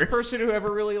universe. first person who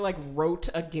ever really, wrote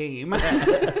a game.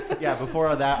 Yeah,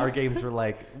 before that, our games were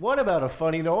like, what about a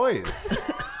funny noise?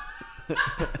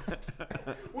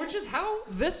 Which is how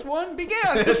this one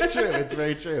began. It's true. It's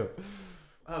very true.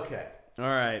 Okay. All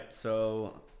right,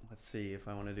 so let's see if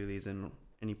I want to do these in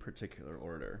any particular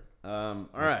order. All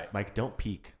right. Mike, don't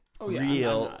peek. Oh, yeah,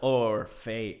 Real I'm not. or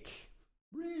fake?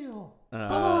 Real.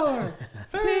 Or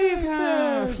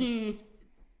fake.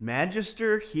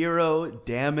 Magister Hero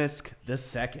Damask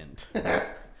II.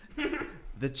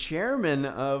 The chairman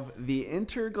of the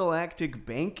Intergalactic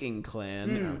Banking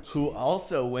Clan, who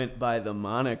also went by the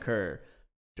moniker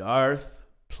Darth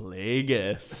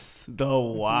Plagueis the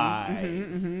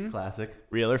Wise. Classic.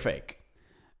 Real or fake?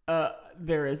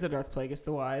 There is a Darth Plagueis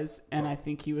the Wise, and I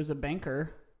think he was a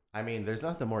banker. I mean, there's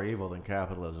nothing more evil than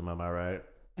capitalism, am I right?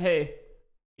 Hey,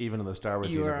 Even in the Star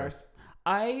Wars universe.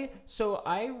 I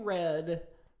read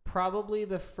probably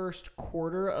the first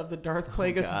quarter of the Darth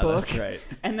Plagueis God, book. that's right.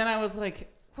 And then I was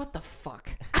like, what the fuck?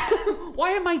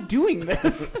 Why am I doing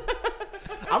this?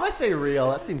 I'm going to say real.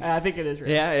 That seems... I think it is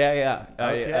real. Yeah.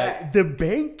 Okay. The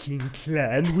banking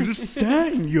clan will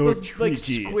sign your Those,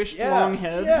 squished long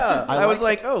heads. Yeah, I was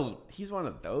like like, oh, he's one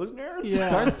of those nerds. Yeah.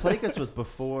 Darth Plagueis was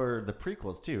before the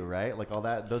prequels too, right? Like all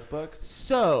those books.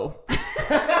 So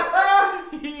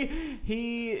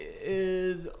he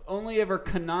is only ever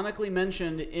canonically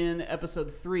mentioned in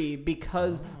episode 3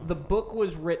 because the book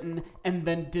was written and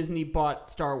then Disney bought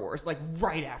Star Wars like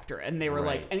right after, and they were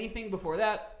like, Right. anything before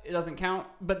that it doesn't count.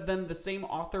 But then the same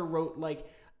author wrote like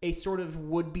a sort of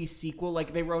would-be sequel,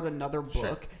 like they wrote another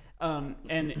book, and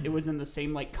it was in the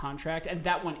same like contract, and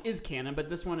that one is canon, but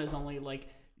this one is only like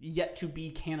yet to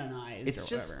be canonized. It's or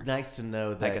just whatever. nice to know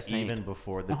Like that a saint. even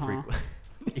before the Uh-huh.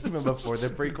 even before the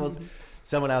prequels,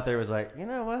 someone out there was like, you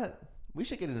know what? We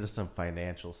should get into some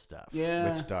financial stuff Yeah.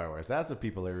 with Star Wars. That's what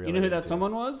people are really. You know who that into.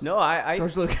 someone was? No, I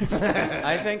George Lucas.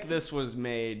 I think this was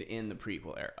made in the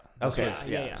prequel era. This Okay. was-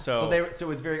 Yeah. So, So it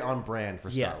was very on brand for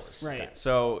Star yes, Wars. Right.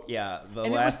 So yeah, the And it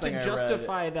was last to thing I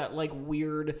justify that like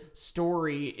weird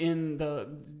story in the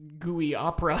gooey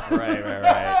opera. read,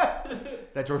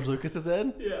 right. That George Lucas is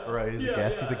in. Yeah. Right. He's a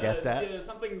guest. He's a guest at.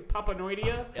 Something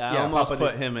Papanoidia. I Yeah, almost Papa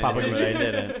put did- him in Papa it, but did. I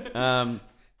didn't.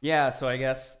 Yeah, so I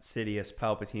guess Sidious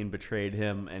Palpatine betrayed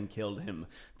him and killed him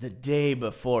the day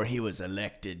before he was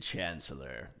elected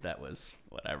Chancellor. That was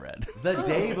what I read. The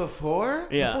day before.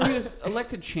 Yeah. Before he was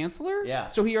elected chancellor. Yeah.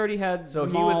 So he already had. So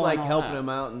he Maul was like and all helping that. him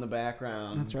out in the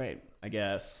background. That's right. I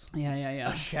guess.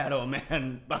 Yeah. A Shadow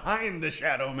Man behind the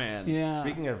Shadow Man. Yeah.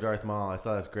 Speaking of Darth Maul, I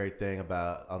saw this great thing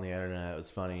about on the internet. It was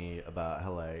funny about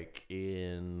how like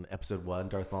in episode 1,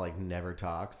 Darth Maul like never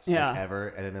talks, Yeah. like, ever,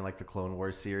 and then like the Clone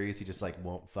Wars series, he just like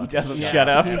won't fucking. doesn't shut shut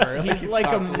up. He's like a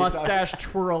constantly mustache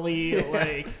twirly.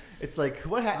 Like, It's like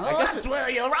what happened? oh, I guess that's where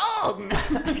you're wrong.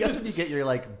 I guess when you get your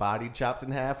like body chopped in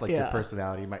half, like your Yeah.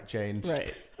 personality might change.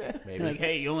 Right. Maybe. Like,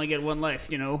 hey, you only get one life,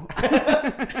 you know. I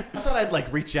thought I'd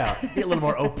like reach out, be a little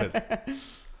more open.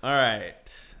 All right.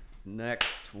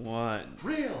 Next one.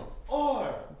 Real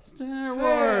or Star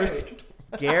Wars.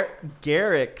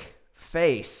 Garrick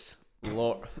Face.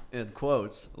 In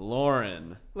quotes,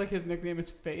 Lauren. Like his nickname is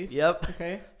Face. Yep.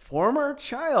 Okay. Former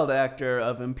child actor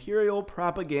of Imperial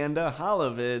Propaganda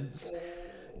Holovids,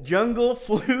 Jungle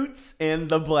Flutes, and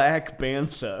the Black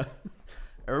Bantha.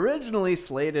 Originally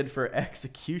slated for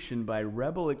execution by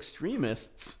rebel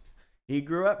extremists, he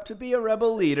grew up to be a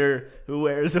rebel leader who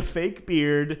wears a fake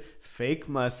beard, fake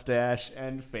mustache,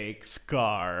 and fake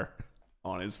scar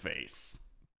on his face.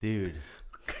 dude?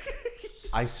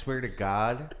 I swear to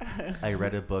God, I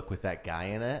read a book with that guy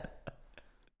in it.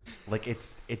 Like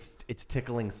it's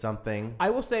tickling something.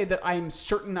 I will say that I am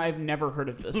certain I've never heard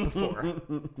of this before.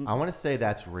 I want to say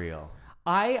that's real.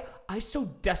 I so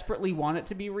desperately want it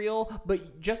to be real,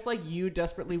 but just like you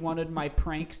desperately wanted my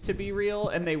pranks to be real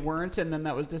and they weren't, and then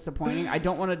that was disappointing. I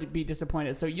don't want it to be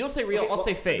disappointed. So you'll say real, Okay, I'll well,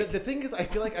 say fake. The thing is, I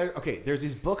feel like there's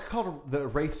this book called The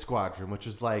Wraith Squadron, which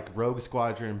is like Rogue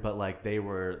Squadron, but like they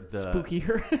were the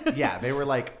Spookier. yeah, they were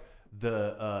like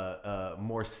the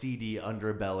more seedy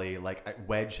underbelly. Like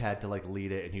Wedge had to like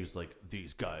lead it, and he was like,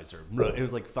 "These guys are." It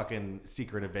was like fucking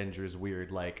Secret Avengers,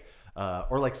 weird, like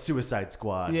or like Suicide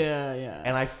Squad. yeah.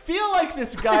 And I feel like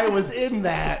this guy was in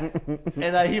that,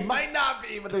 and he might not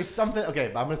be, but there's something.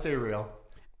 Okay, but I'm gonna say real.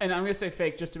 And I'm going to say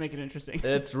fake just to make it interesting.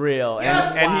 It's real.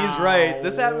 Yes! And he's right.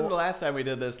 This happened the last time we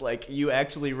did this. Like, you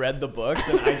actually read the books,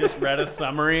 and I just read a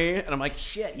summary, and I'm like,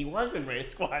 shit, he was in Wraith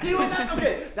Squad. You know, that's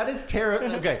okay. That is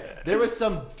terrible. Okay, there was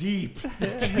some deep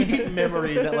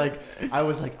memory that, like, I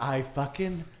was like, I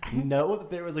fucking know that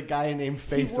there was a guy named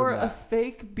Face He wore in a that.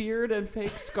 fake beard and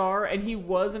fake scar, and he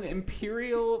was an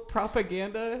Imperial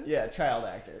propaganda. Yeah, child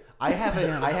actor. I have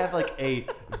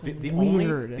the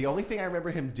Weird. only thing I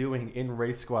remember him doing in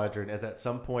Wraith Squadron is at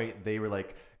some point they were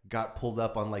like got pulled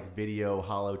up on like video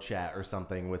holo chat or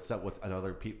something with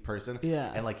another person.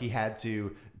 Yeah. And like he had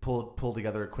to pull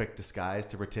together a quick disguise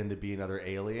to pretend to be another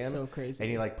alien. So crazy.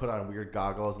 And he like put on weird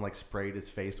goggles and like sprayed his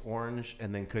face orange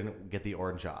and then couldn't get the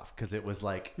orange off because it was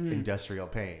like industrial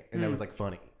paint and that was like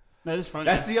funny. That is funny.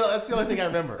 That's the only thing I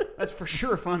remember. That's for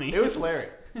sure funny. It was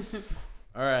hilarious.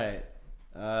 All right.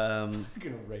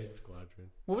 Fucking Wraith Squadron.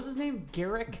 What was his name?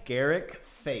 Garrick? Garrick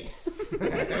Face.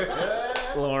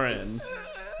 Lauren.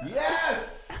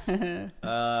 Yes.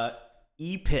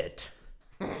 E-Pit.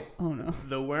 Oh no.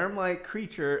 The worm-like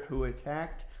creature who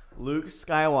attacked Luke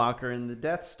Skywalker in the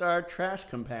Death Star trash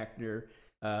compactor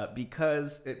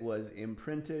because it was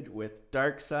imprinted with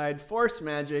dark side force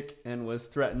magic and was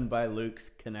threatened by Luke's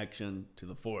connection to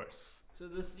the Force. So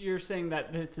you're saying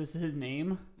that this is his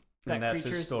name? That And that's his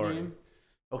creature's story. name?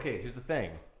 Okay, here's the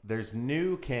thing. There's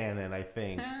new canon, I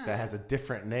think, that has a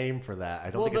different name for that. I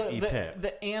don't think it's E-Pit.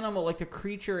 the animal, like the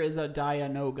creature, is a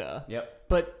Dianoga. Yep.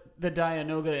 But the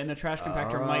Dianoga in the trash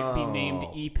compactor might be named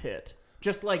Oh. E-Pit.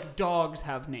 Just like dogs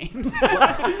have names.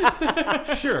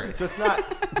 Sure. So it's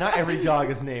not every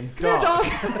dog is named dog.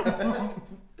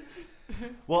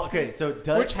 Well, okay. So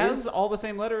Which has all the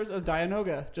same letters as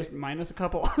Dianoga, just minus a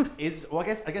couple. I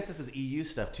guess this is EU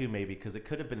stuff too, maybe, because it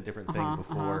could have been a different thing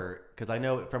before. Because I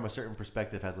know from a certain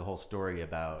perspective has a whole story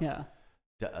about Yeah.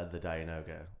 The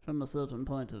Dianoga. From a certain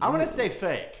point of view. I'm gonna say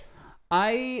fake.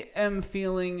 I am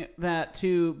feeling that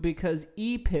too because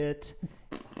E-Pit,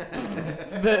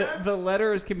 the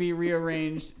letters can be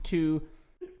rearranged to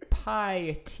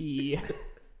Pi T.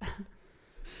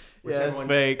 Yeah, it's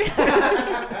fake.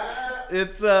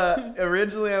 It's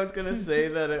originally I was gonna say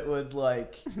that it was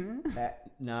like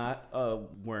not a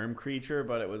worm creature,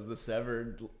 but it was the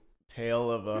severed tail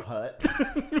of a hut.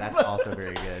 That's also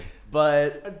very good.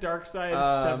 But A dark side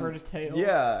severed tail.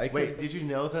 yeah. Wait, did you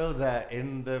know though that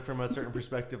in the From a Certain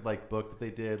Perspective like book that they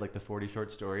did, like the 40 short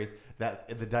stories, that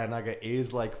the Dianoga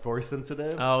is like force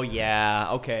sensitive? Oh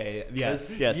yeah. Okay.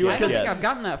 Yes. Yes. I yes. don't yes. think I've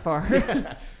gotten that far.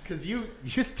 Because you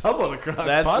stumbled across.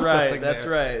 That's upon right. something That's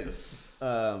there. right.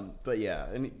 But yeah,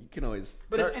 and you can always.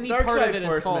 But if any dark part side of it is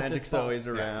force false, magic's it's false. always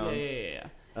around. Yeah.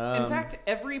 In fact,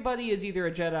 everybody is either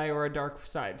a Jedi or a dark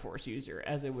side force user,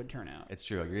 as it would turn out. It's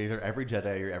true. You're either every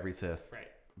Jedi or every Sith. Right.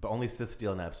 But only Sith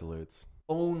steal in absolutes.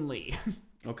 Only.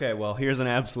 Okay, well, here's an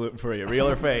absolute for you. Real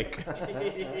or fake?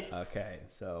 Okay,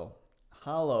 so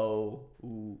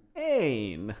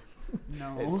Halloween.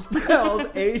 No. It's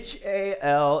spelled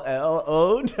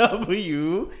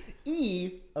HALLOWEEN.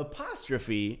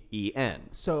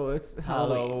 So it's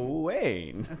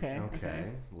Halloween. Halloween.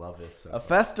 Okay. Love this. A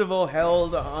festival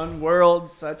held on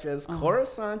worlds such as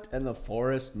Coruscant and the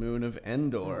forest moon of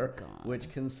Endor, God. which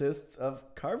consists of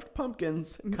carved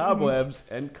pumpkins, cobwebs,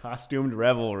 and costumed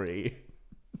revelry.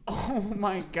 Oh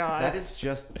my God. That is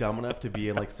just dumb enough to be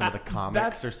in like some of the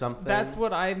comics or something. That's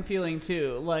what I'm feeling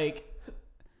too. Like,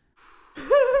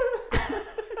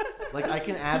 Like I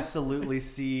can absolutely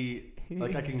see,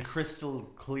 like I can crystal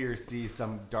clear see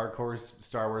some Dark Horse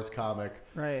Star Wars comic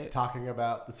right. talking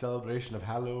about the celebration of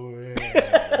Halloween.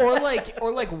 or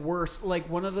like worse, like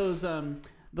one of those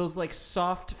like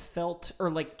soft felt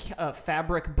or like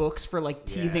fabric books for like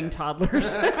teething Yeah.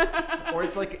 toddlers. Or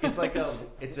it's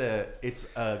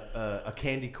a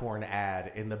candy corn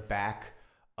ad in the back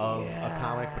of a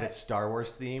comic, but it's Star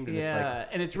Wars themed, and Yeah,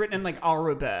 and it's written in like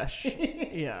Arabesh.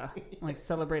 Yeah, like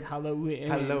celebrate Halloween.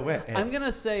 Halloween. I'm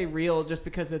gonna say real just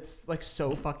because it's like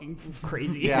so fucking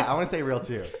crazy. yeah, I want to say real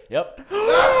too. Yep.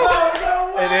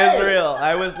 It is real.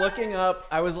 I was looking up,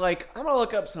 I was like, I'm going to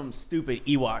look up some stupid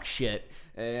Ewok shit.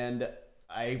 And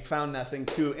I found nothing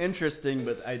too interesting,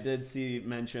 but I did see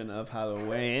mention of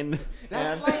Halloween.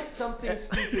 That's And- like something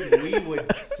stupid we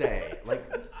would say.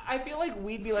 I feel like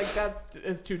we'd be like, that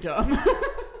is too dumb.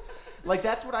 Like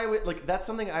that's what I would like. That's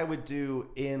something I would do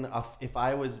if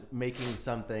I was making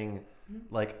something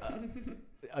like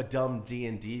a dumb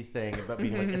D&D thing, but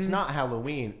being like, it's not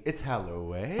Halloween, it's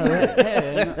Halloween.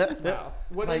 Wow.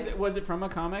 What is it? Was it from a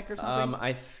comic or something?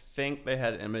 I think they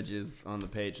had images on the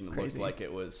page, and it Crazy. looked like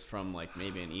it was from like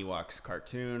maybe an Ewoks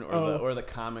cartoon or the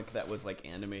comic that was like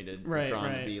animated,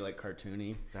 drawn to be like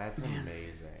cartoony. That's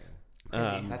amazing.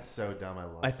 That's so dumb. I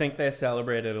love. I think they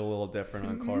celebrated a little different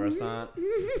on Coruscant,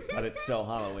 but it's still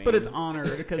Halloween. But it's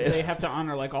honored because they have to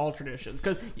honor like all traditions.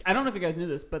 Because I don't know if you guys knew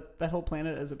this, but that whole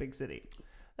planet is a big city.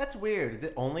 That's weird. Is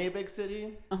it only a big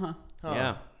city? Uh-huh.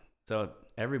 Yeah. So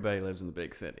everybody lives in the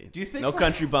big city. Do you think no like-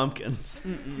 country bumpkins?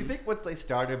 Do you think once they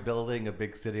started building a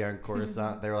big city on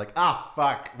Coruscant, they were like,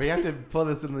 fuck, we have to pull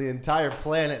this in the entire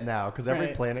planet now because every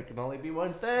Right. planet can only be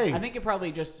one thing. I think it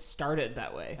probably just started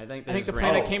that way. I think the there's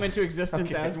planet Oh. came into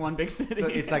existence as one big city. so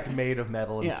it's like made of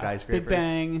metal and yeah. skyscrapers. Big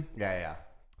Bang. Yeah.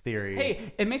 Theory.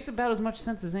 Hey, it makes about as much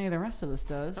sense as any of the rest of this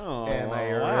does. Oh, Am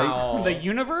I wow. The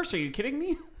universe? Are you kidding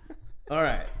me? All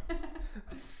right.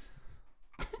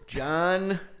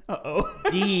 John Uh-oh.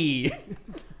 D.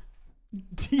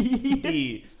 D.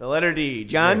 D. The letter D.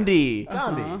 John D.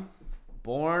 Gandhi.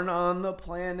 Born on the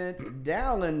planet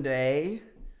Dallanday,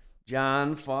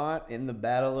 John fought in the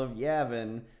Battle of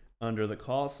Yavin under the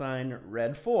call sign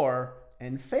Red 4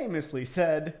 and famously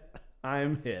said,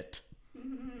 "I'm hit."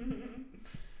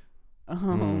 Oh,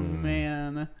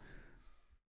 man.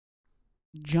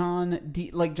 John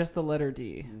D. Like just the letter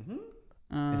D.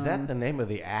 Is that the name of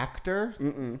the actor?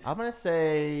 Mm-mm. I'm going to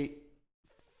say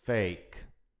fake.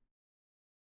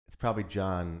 It's probably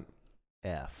John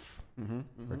F.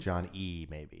 Or John E,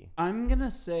 maybe. I'm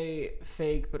gonna say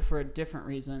fake, but for a different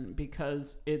reason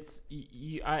because it's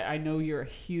I know you're a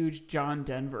huge John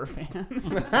Denver fan.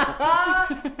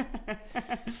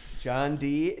 John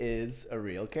Dee is a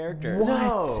real character.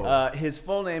 What? His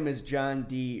full name is John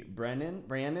D.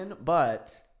 Brannon,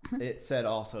 but it said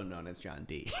also known as John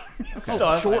Dee. So I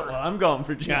was like, well, I'm going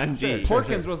for John Dee.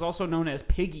 Porkins was also known as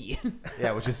Piggy.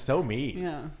 Yeah, which is so mean.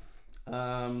 Yeah.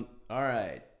 All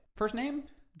right. First name?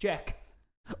 Jack.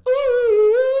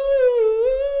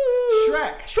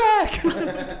 Shrek.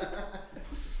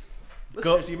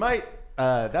 Listeners, you might.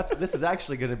 This is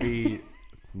actually going to be.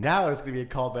 Now it's going to be a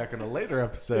callback on a later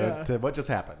episode to what just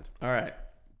happened. All right.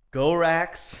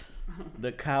 Gorax,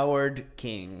 the Coward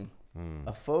King.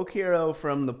 A folk hero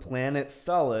from the planet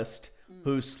Sullust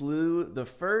who slew the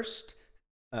first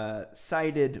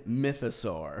sighted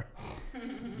mythosaur.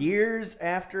 Years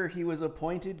after he was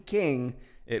appointed king,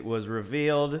 it was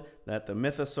revealed that the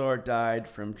mythosaur died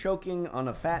from choking on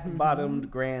a fat-bottomed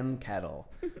grand cattle.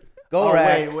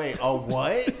 Gorax, Wait. A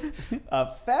what?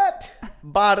 a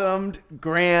fat-bottomed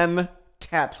grand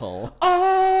cattle.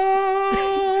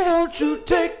 Oh, won't you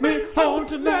take me home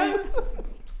tonight?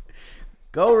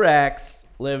 Gorax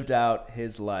lived out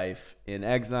his life in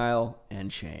exile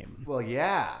and shame. Well,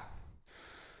 yeah.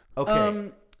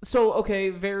 Okay.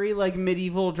 Very like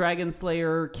medieval dragon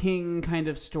slayer king kind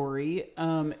of story.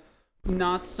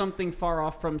 Not something far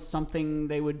off from something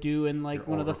they would do in like Your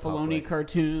one of Old the Filoni Republic.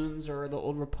 cartoons or the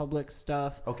Old Republic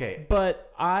stuff. Okay.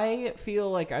 But I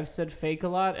feel like I've said fake a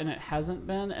lot and it hasn't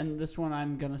been, and this one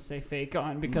I'm gonna say fake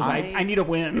on because I need a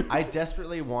win. I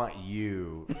desperately want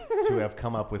you to have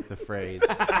come up with the phrase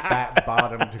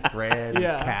fat-bottomed grand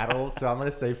cattle, so I'm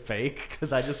going to say fake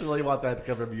because I just really want that to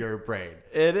come from your brain.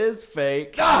 It is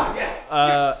fake. Ah,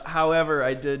 yes! However,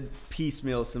 I did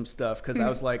piecemeal some stuff because I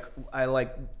was like,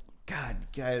 God,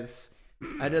 guys,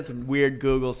 I did some weird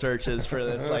Google searches for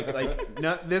this.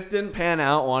 No, this didn't pan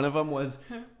out. One of them was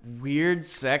weird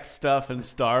sex stuff in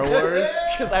Star Wars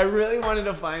because I really wanted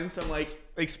to find some like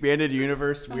expanded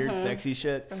universe weird sexy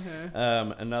shit.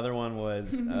 Another one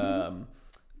was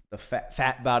the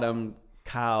fat bottom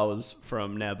cows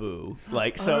from Naboo.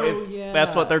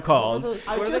 That's what they're called.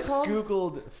 I What are they just called?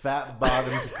 Googled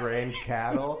fat-bottomed grand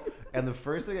cattle, and the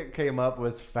first thing that came up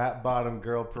was fat-bottomed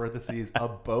girl parentheses a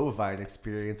bovine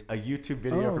experience, a YouTube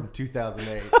video from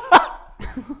 2008.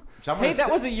 Hey, that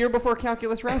was a year before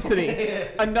Calculus Rhapsody.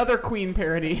 Another Queen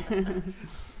parody.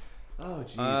 Oh,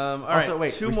 jeez. All right, Also,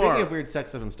 wait, two speaking more. of weird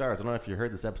sex stuff in stars, I don't know if you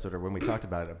heard this episode or when we talked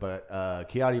about it, but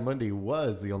Ki-Adi-Mundi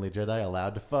was the only Jedi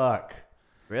allowed to fuck.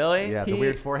 Really? Yeah, the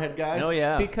weird forehead guy. Oh,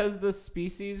 yeah. Because the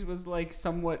species was like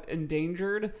somewhat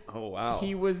endangered. Oh, wow.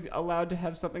 He was allowed to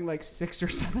have something like 6 or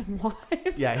 7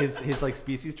 wives. Yeah, his like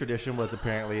species tradition was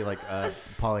apparently like a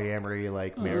polyamory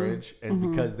like marriage, and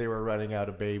because they were running out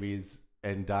of babies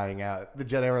and dying out, the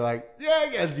Jedi were like, "Yeah, I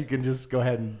guess you can just go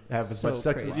ahead and have as So much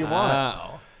sex crazy. as you want."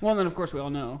 Wow. Well, then of course we all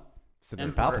know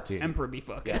Senator Palpatine. Emperor be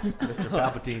fucking. Yes, Mr.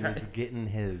 Palpatine is getting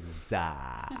his.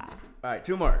 All right,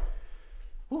 two more.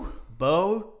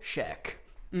 Bo Shek.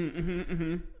 A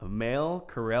male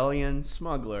Corellian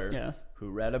smuggler Yes. who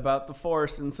read about the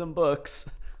Force in some books,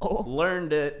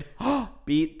 learned it,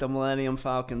 beat the Millennium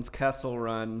Falcon's Kessel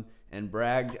Run, and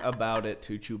bragged about it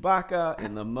to Chewbacca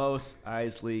in the Mos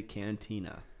Eisley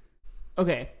Cantina.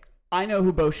 Okay, I know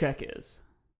who Boshek is.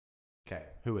 Okay,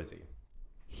 who is he?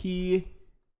 He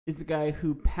is the guy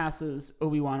who passes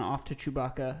Obi-Wan off to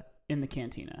Chewbacca in the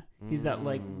cantina. He's that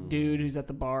like dude who's at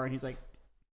the bar and he's like,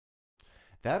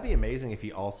 That'd be amazing if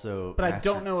he also. but I mastered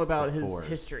don't know about the his Force.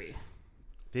 history.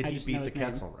 Did I he just beat know the his name.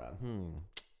 Kessel Run?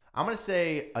 I'm gonna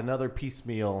say another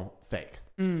piecemeal fake.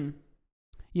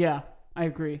 Yeah, I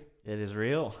agree. It is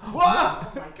real.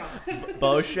 Oh my god.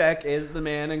 Bo Shek is the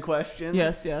man in question.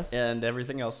 Yes. And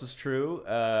everything else is true.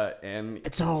 And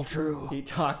It's all true. he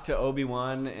talked to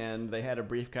Obi-Wan, and they had a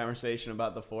brief conversation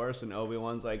about the Force, and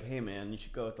Obi-Wan's like, hey, man, you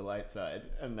should go with the light side.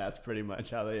 And that's pretty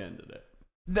much how they ended it.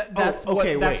 That's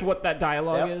okay, that's wait. what that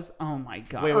dialogue Yep. is. Oh my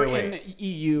god. Wait, Or wait. in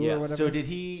EU Yeah, or whatever. So did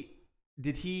he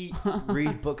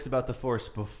read books about the Force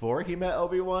before he met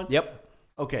Obi-Wan? Yep.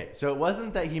 Okay, so it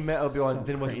wasn't that he met Obi-Wan and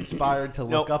then was inspired to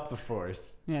look up the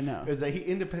Force. Yeah, no. It was that he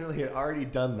independently had already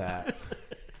done that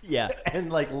Yeah.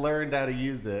 and like learned how to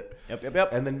use it. Yep.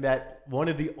 And then met one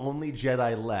of the only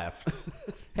Jedi left.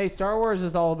 Hey, Star Wars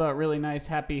is all about really nice,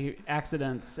 happy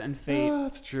accidents and fate. Oh,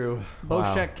 that's true.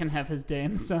 Boshek Wow. can have his day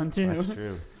in the sun too. That's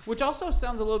true. Which also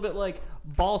sounds a little bit like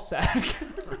Ballsack.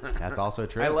 That's also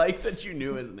true. I like that you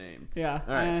knew his name. Yeah.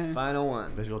 All right, final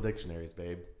one. visual dictionaries,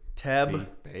 babe. Teb.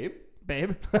 Babe?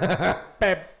 Babe.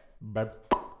 Babe. Babe.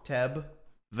 Teb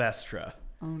Vestra.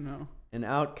 Oh no. An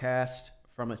outcast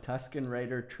from a Tusken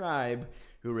Raider tribe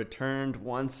who returned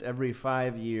once every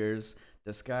 5 years,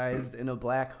 disguised in a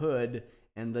black hood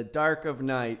and the dark of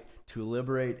night, to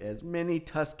liberate as many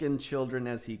Tusken children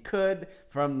as he could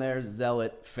from their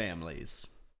zealot families.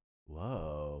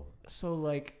 Whoa. So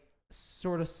like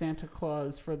sort of Santa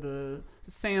Claus for the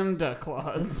Santa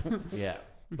Claus. Yeah.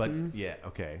 But yeah,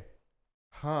 okay.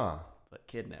 Huh. But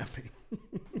kidnapping.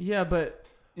 Yeah, but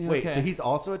Wait, okay. so he's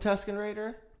also a Tusken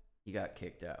Raider? He got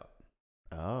kicked out.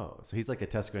 Oh, so he's like a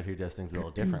Tusken Raider who does things a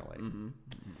little differently. Mm-hmm.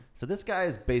 So this guy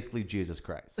is basically Jesus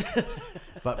Christ,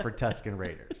 but for Tusken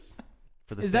Raiders.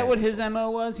 For the Is that same what his people.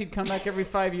 MO was? He'd come back every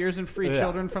 5 years and free Yeah.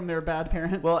 children from their bad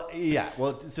parents? Well, yeah.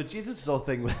 Well, so Jesus' whole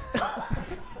thing was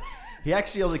he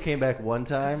actually only came back one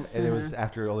time, and it was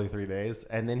after only 3 days,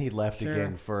 and then he left Sure.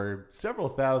 again for several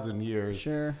thousand years.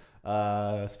 Sure.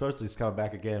 Supposedly he's coming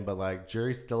back again, but like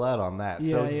jury's still out on that.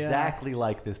 So Yeah, yeah. exactly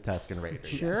like this Tusken Raider.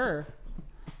 yes. Sure.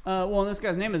 Well, this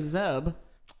guy's name is Zeb.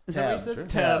 Is that what you said? Sure.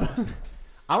 Teb.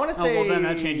 I want to Oh, say well, then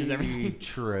that changes everything.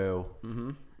 True.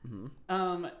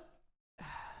 God.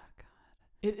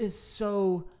 It is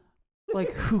so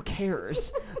like who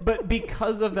cares? But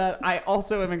because of that, I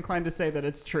also am inclined to say that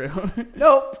it's true.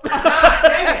 Nope.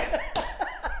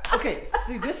 Okay,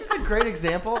 see, this is a great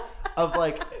example of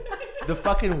like the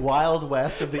fucking Wild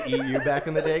West of the EU back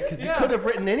in the day, because you Yeah. could have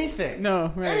written anything.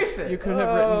 No, right. Anything. You could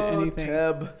have written anything.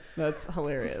 Teb. That's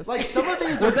hilarious. Like some of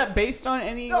these was that based on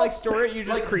any like story you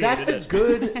just like, created? that's a it?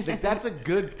 good like, that's a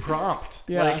good prompt.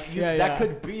 Yeah, Like yeah, that yeah.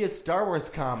 could be a Star Wars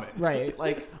comic. Right.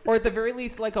 Like Or at the very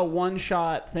least, like a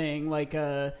one-shot thing, like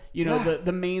you know, Yeah.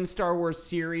 the main Star Wars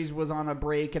series was on a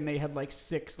break, and they had like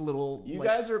 6 little. You like,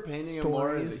 guys were painting him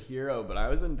more as a stories. hero, but I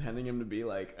was intending him to be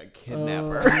like a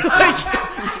kidnapper.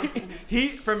 Oh. He,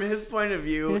 from his point of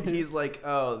view, he's like,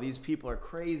 "Oh, these people are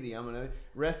crazy. I'm gonna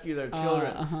rescue their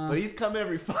children." But he's coming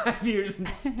every 5 years and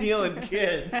stealing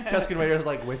kids. Tusken Raider's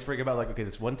like whispering about like, okay,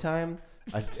 this one time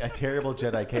a terrible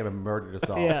Jedi came and murdered us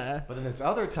all. Yeah. But then this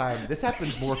other time, this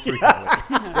happens more frequently.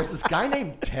 There's this guy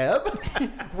named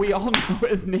Teb. We all know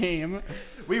his name.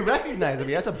 We recognize him.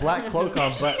 He has a black cloak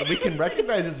on, but we can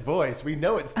recognize his voice. We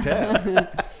know it's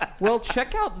Teb. Well,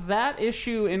 check out that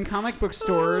issue in comic book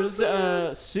stores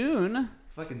soon.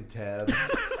 Fucking Teb.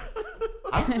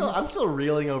 I'm still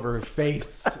reeling over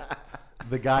Face,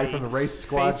 the guy from the Wraith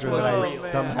Squadron was that I real.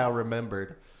 somehow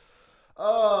remembered.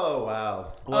 Oh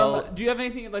wow. Well, Do you have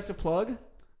anything you'd like to plug?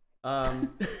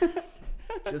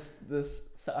 just this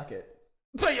socket.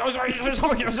 No, No,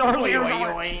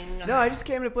 I just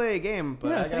came to play a game, but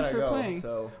Yeah, I gotta thanks for go, playing.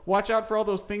 So Watch out for all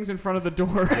those things in front of the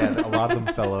door. Yeah, a lot of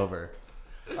them fell over.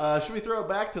 Should we throw it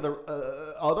back to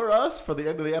the other us for the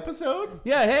end of the episode?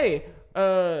 Yeah, hey,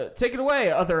 take it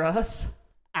away, other us.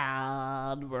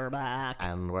 And we're back.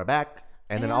 And we're back.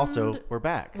 And then also, we're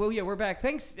back. Well, yeah, we're back.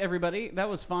 Thanks, everybody. That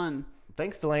was fun.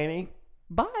 Thanks, Delaney.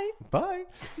 Bye. Bye.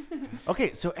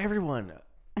 Okay, so everyone,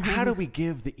 how do we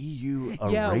give the EU a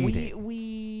Yeah, rating?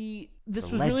 we this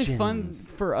The was really fun legends.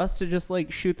 for us to just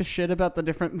like shoot the shit about the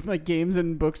different like games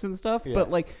and books and stuff. Yeah. But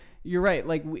like you're right,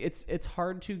 like it's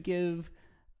hard to give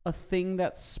a thing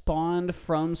that spawned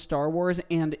from Star Wars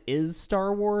and is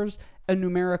Star Wars a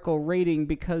numerical rating,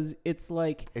 because it's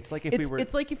like It's like if we were-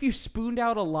 it's like if you spooned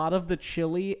out a lot of the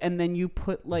chili and then you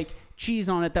put like cheese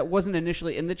on it that wasn't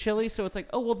initially in the chili, so it's like,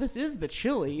 oh well, this is the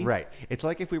chili. Right. It's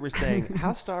like if we were saying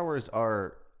how Star Wars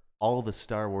are all the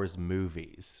Star Wars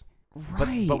movies.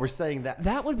 Right. But we're saying that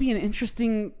That would be an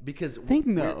interesting because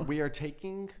thing, though. we are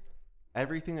taking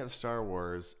everything that's Star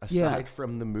Wars Yeah. aside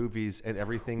from the movies and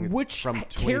everything which from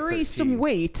carries some 2013.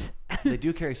 weight, They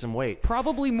do carry some weight.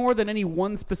 probably more than any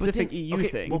one But specific then- EU okay,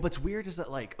 thing. Well, what's weird is that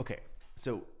like, okay,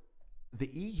 so the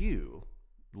EU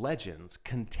Legends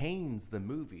contains the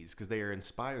movies because they are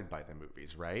inspired by the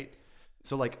movies, right?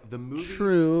 So like the movies,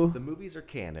 True. the movies are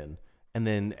canon, and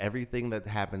then everything that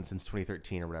happened since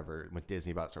 2013 or whatever with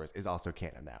Disney bought Star Wars is also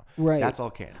canon now. Right. That's all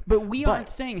canon. but we aren't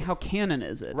saying how canon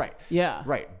is it. Right. Yeah.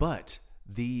 Right. But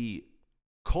the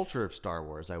culture of Star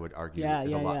Wars, I would argue, Yeah,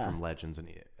 is a yeah, lot yeah. from Legends,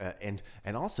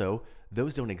 and also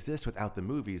those don't exist without the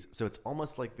movies. So it's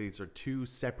almost like these are two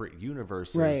separate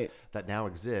universes Right. that now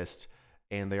exist,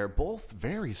 and they are both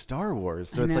very Star Wars.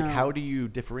 So I it's like, know. how do you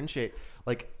differentiate?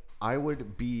 Like, I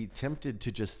would be tempted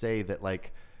to just say that,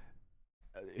 like,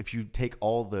 if you take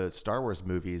all the Star Wars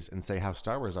movies and say how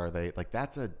Star Wars are they, like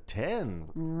that's a 10,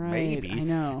 Right, maybe. I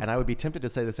know. And I would be tempted to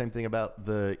say the same thing about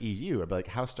the EU. I'd be like,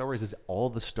 how Star Wars is all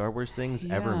the Star Wars things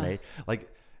ever Yeah. made.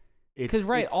 Like, it's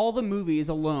Because all the movies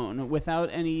alone, without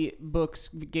any books,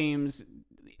 games,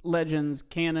 legends,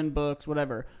 canon books,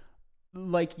 whatever,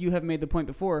 like you have made the point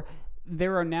before,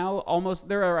 there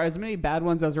are as many bad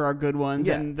ones as there are good ones,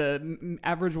 Yeah. and the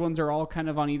average ones are all kind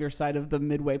of on either side of the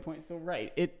midway point. So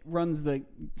right, it runs the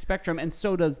spectrum, and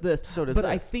so does this. But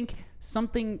I think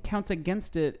something counts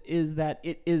against it is that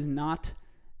it is not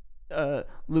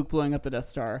Luke blowing up the Death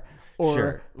Star, or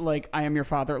Sure. like I am your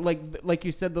father. Like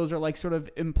you said, those are like sort of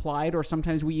implied, or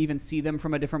sometimes we even see them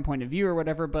from a different point of view or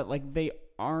whatever. But like they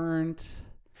aren't.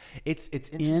 It's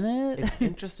In it? It's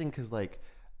interesting because like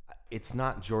it's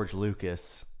not George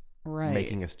Lucas Right.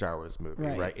 making a Star Wars movie,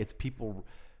 Right. right? It's people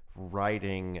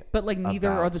writing, But like neither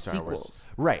about are the Star Wars. sequels.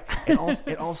 Right?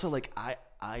 And also like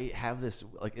I have this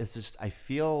like it's just I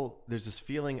feel there's this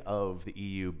feeling of the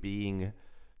EU being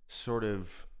sort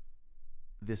of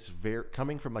this very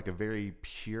coming from like a very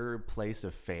pure place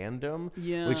of fandom,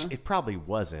 Yeah. which it probably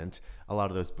wasn't. A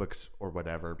lot of those books or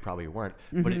whatever probably weren't,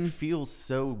 but Mm-hmm. it feels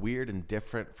so weird and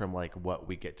different from like what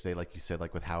we get today, like you said,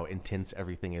 like with how intense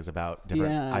everything is about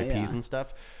different Yeah, IPs yeah. and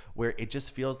stuff, where it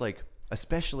just feels like,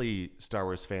 especially Star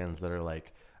Wars fans that are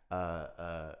like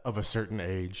of a certain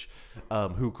age,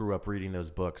 who grew up reading those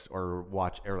books or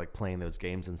like playing those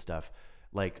games and stuff,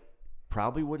 like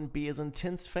probably wouldn't be as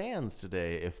intense fans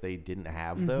today if they didn't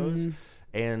have those.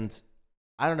 And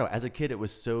I don't know, as a kid, it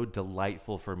was so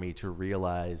delightful for me to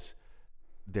realize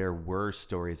there were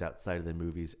stories outside of the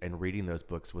movies, and reading those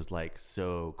books was like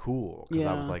so cool because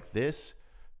I was Yeah. like, this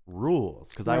rules,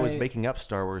 because I was Right. making up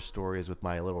Star Wars stories with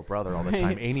my little brother all the Right.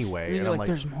 time anyway, And and you're I'm like, like,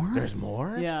 "There's more?" There's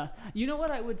more? Yeah. You know what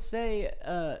I would say,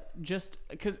 just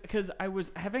because I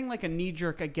was having like a knee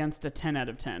jerk against a 10 out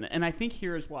of 10. And I think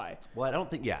here's why. Well, I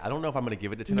don't know if I'm going to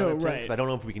give it a 10 No, out of 10 right. because I don't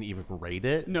know if we can even rate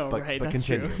it. No, but, right. But That's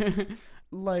continue. true.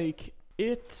 Like,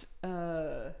 it,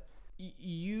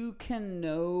 you can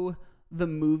know the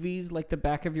movies like the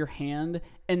back of your hand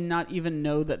and not even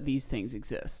know that these things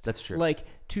exist. That's true. Like,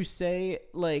 to say,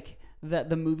 like, that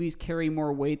the movies carry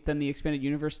more weight than the expanded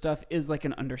universe stuff is like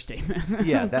an understatement.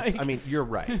 Yeah, that's. Like- I mean, you're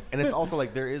right, and it's also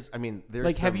like there's.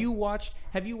 Like, have you watched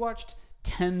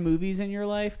 10 movies in your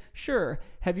life? Sure.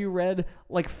 Have you read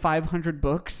like 500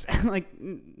 books? Like,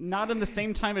 not in the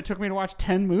same time it took me to watch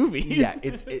 10 movies. Yeah,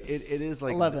 it is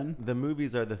like 11. The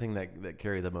movies are the thing that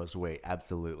carry the most weight.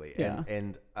 Absolutely. Yeah.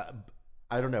 And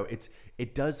I don't know.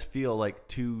 It does feel like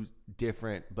two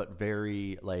different but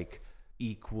very like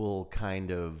equal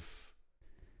kind of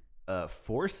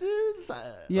forces.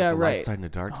 Yeah, like the right. light side and the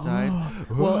dark side.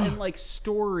 Well, and like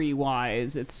story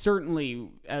wise, it's certainly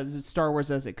as Star Wars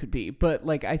as it could be. But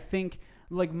like, I think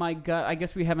like my gut, I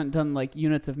guess we haven't done like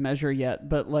units of measure yet,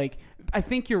 but like, I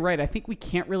think you're right. I think we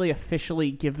can't really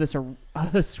officially give this a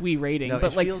SWE rating, No,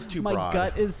 but it like feels too my broad.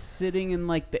 gut is sitting in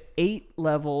like the 8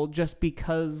 level just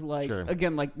because like, Sure.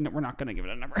 again, like no, we're not going to give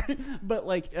it a number, but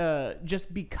like,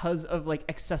 just because of like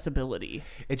accessibility.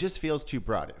 It just feels too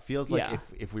broad. It feels like Yeah.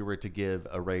 if we were to give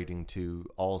a rating to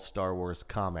all Star Wars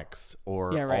comics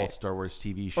or Yeah, right. all Star Wars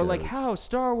TV shows, Or like how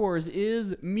Star Wars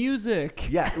is music.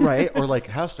 yeah, right, or like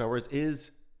how Star Wars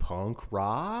is punk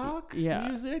rock Yeah.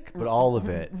 music, but all of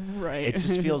it, Right. It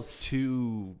just feels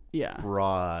too Yeah.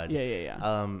 broad.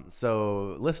 Yeah.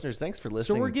 So listeners, thanks for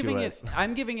listening. So we're giving to it. us.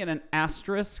 I'm giving it an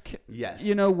asterisk. Yes.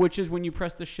 You know, which is when you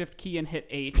press the Shift key and hit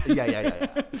 8.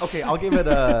 Yeah. Okay, I'll give it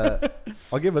a.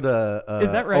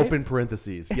 Is that right? Open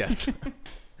parentheses. Yes.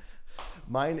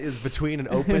 Mine is between an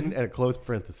open and a closed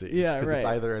parentheses. Yeah, because it's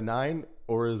right. either a 9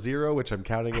 or a 0, which I'm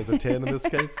counting as a 10 in this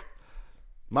case.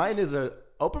 Mine is a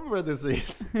open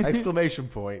parentheses, exclamation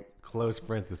point, close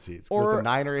parentheses. 'Cause it's a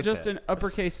 9 or a just 10. an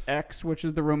uppercase X, which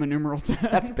is the Roman numeral 10.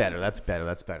 That's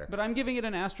better. But I'm giving it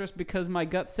an asterisk because my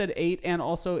gut said 8, and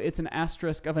also it's an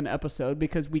asterisk of an episode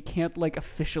because we can't like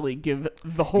officially give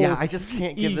the whole. Yeah, I just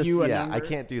can't give this. EU a Yeah, I number.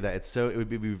 can't do that. It would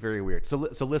be very weird. So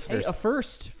Hey, listeners, a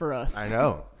first for us. I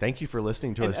know. Thank you for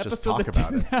listening to An us just episode talk that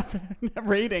about didn't it. have a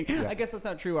rating. I guess that's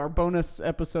not true. Our bonus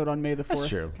episode on May the 4th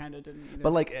true. kind of didn't. Either.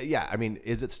 But like, yeah, I mean,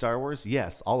 is it Star Wars?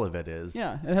 Yes, all of it is.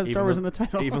 Yeah, it has Star Wars in the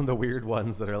title. Even the weird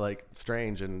ones that are like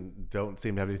strange and don't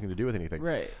seem to have anything to do with anything.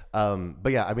 right.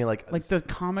 But yeah, I mean, like The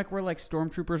comic where like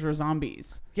stormtroopers are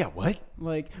zombies. yeah, what?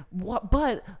 Like what?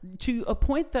 But to a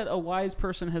point that a wise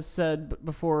person has said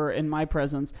before in my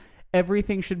presence,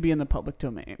 everything should be in the public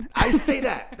domain. I say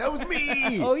that. That was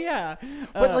me. Oh yeah,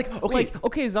 But, like,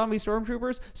 okay. zombie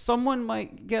stormtroopers. Someone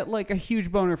might get like a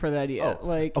huge boner for the idea.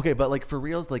 Like Okay, but like for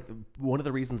reals, like one of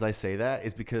the reasons I say that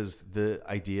is because the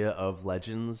idea of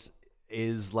Legends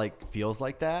is like feels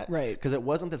like that, Right. Because it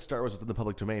wasn't that Star Wars was in the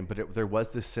public domain, but there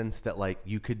was this sense that like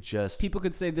you could just people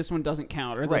could say this one doesn't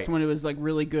count, or Right. this one was like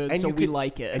really good, so you we could-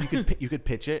 like it. and you could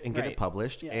pitch it and get Right. it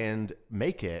published Yeah. and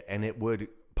make it, and it would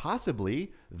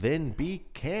possibly then be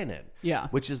canon. Yeah.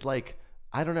 which is like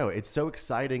I don't know. It's so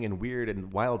exciting and weird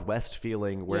and Wild West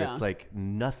feeling where Yeah. it's like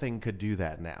nothing could do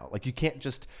that now. Like you can't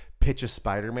just pitch a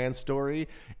Spider-Man story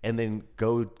and then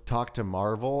go talk to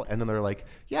Marvel and then they're like,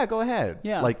 yeah, go ahead.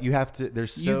 Yeah. Like you have to.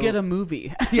 There's so You get a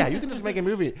movie. yeah. You can just make a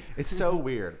movie. It's so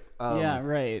weird. Yeah,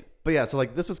 right. But yeah, so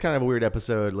like this was kind of a weird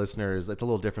episode, listeners. It's a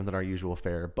little different than our usual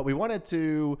fare, but we wanted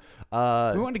to We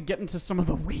want to get into some of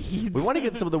the weeds. we want to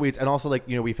get some of the weeds, and also like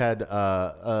we've had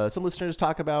some listeners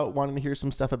talk about wanting to hear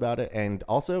some stuff about it, and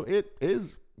also it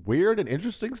is weird and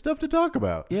interesting stuff to talk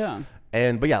about. Yeah.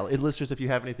 But yeah, listeners, if you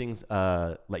have any things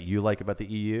that you like about the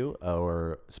EU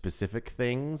or specific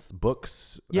things,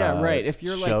 books, Yeah, right. If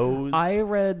you're shows, like, I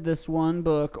read this one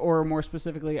book, or more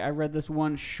specifically, I read this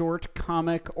one short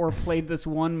comic, or played this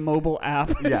one mobile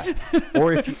app. yeah,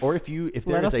 or if there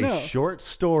Let is us a know. short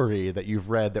story that you've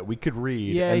read that we could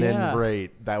read Yeah, and then yeah.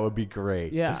 rate, that would be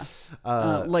great. Yeah.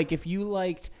 Like if you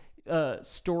liked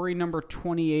story number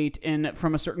 28 in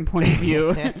From a Certain Point of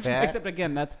View, except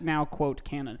again, that's now quote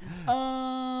canon.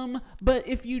 But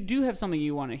if you do have something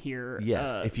you want to hear,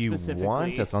 Yes, if you specifically,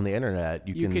 want us on the internet,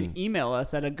 you can email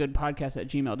us at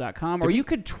agoodpodcast@gmail.com, or you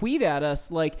could tweet at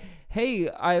us like, hey,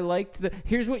 I liked the,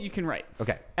 here's what you can write.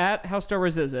 Okay. At How Star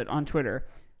Wars Is It on Twitter.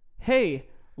 Hey,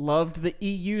 loved the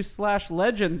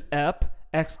EU/Legends ep!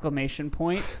 Exclamation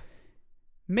point.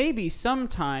 Maybe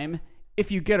sometime,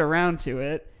 if you get around to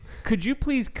it, could you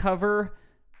please cover,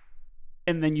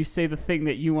 and then you say the thing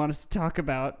that you want us to talk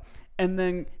about, and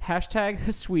then hashtag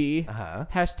Hasui,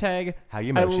 hashtag How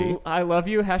you moshi. I love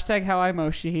you, hashtag how I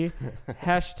moshi,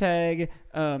 hashtag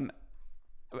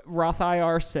Roth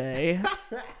IR say,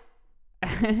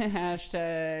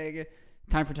 hashtag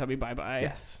time for Tubby bye bye.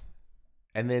 Yes.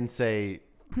 And then say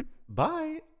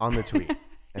bye on the tweet. And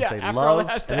Yeah, say after all the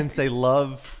love. And then say hashtags.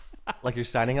 love. Like you're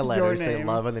signing a letter, Your say name.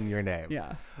 love and then your name.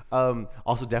 Yeah.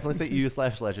 Also, definitely say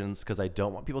EU/Legends because I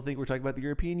don't want people to think we're talking about the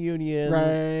European Union.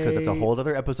 Right. Because that's a whole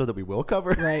other episode that we will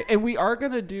cover. Right. And we are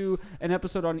going to do an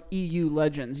episode on EU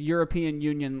legends, European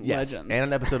Union Yes. legends. And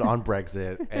an episode on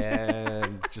Brexit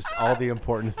and just all the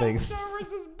important things. Star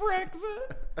Wars is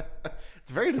Brexit.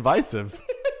 It's very divisive.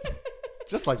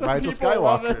 Just like Some Nigel people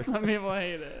love Skywalker. it, some people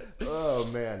hate it. Oh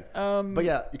man. But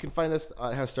yeah, you can find us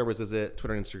at How Star Wars Is It,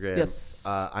 Twitter and Instagram. Yes.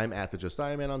 I'm at the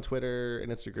Josiah Man on Twitter and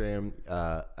Instagram.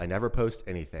 I never post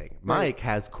anything. Mike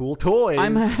has cool toys.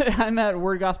 I'm at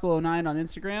WordGospel09 on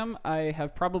Instagram. I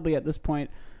have probably at this point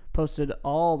posted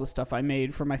all the stuff I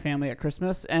made for my family at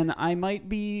Christmas, and I might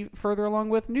be further along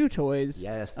with new toys.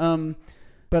 Yes.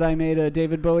 But I made a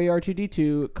David Bowie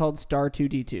R2D2 called Star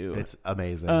 2D2. It's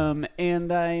amazing.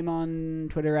 And I'm on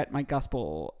Twitter at Mike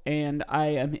Gospel, and I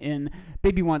am in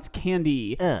Baby Wants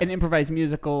Candy, an improvised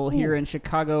musical here in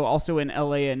Chicago, also in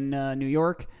LA and New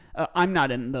York. I'm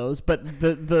not in those, but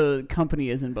the company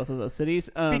is in both of those cities.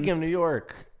 Speaking of New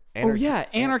York.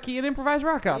 Anarchy and Improvised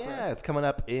Rock Opera. Yeah, it's coming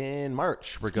up in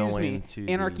March. We're Excuse going me, to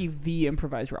Anarchy v.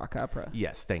 Improvised Rock Opera.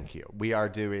 Yes, thank you. We are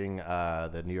doing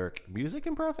the New York Music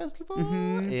Improv Festival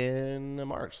in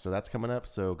March, so that's coming up.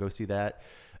 So go see that.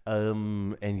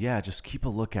 And yeah, just keep a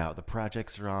lookout. The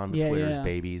projects are on the Twitters,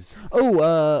 babies.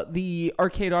 Oh, the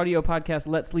Arcade Audio podcast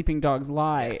Let Sleeping Dogs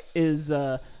Lie is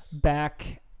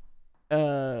back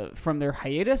from their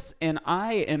hiatus, and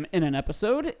I am in an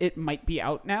episode. It might be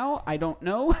out now. I don't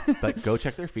know. But go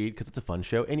check their feed because it's a fun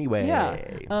show anyway.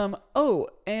 Yeah. Oh,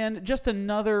 and just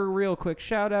another real quick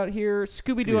shout out here.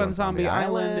 Scooby-Doo on Zombie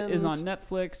Island is on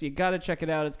Netflix. You got to check it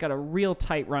out. It's got a real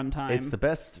tight runtime. It's the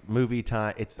best movie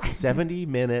time. It's 70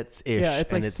 minutes ish. Yeah,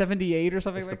 it's like 78 or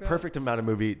something It's like the that. perfect amount of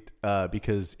movie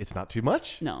because it's not too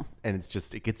much. No. And it's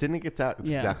just, it gets in and gets out. It's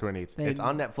exactly what it needs. They It's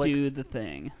on Netflix. Do the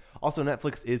thing. Also,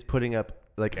 Netflix is putting up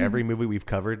like every movie we've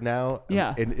covered now.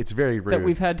 Yeah. And it's very rude. That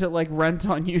we've had to like rent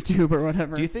on YouTube or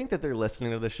whatever. Do you think that they're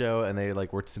listening to the show and they like,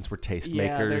 since we're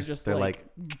tastemakers, they're like,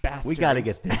 bastards. we got to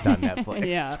get this on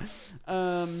Netflix. Yeah.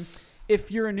 If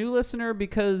you're a new listener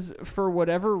because for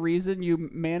whatever reason you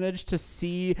managed to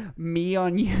see me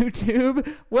on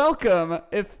YouTube, welcome.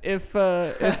 If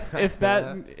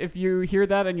you hear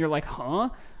that and you're like, huh?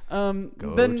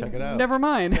 Then check it out. Never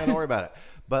mind. Yeah, don't worry about it.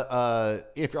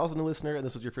 But if you're also a new listener and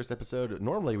this was your first episode,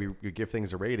 normally we give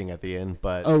things a rating at the end,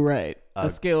 but Oh, right. A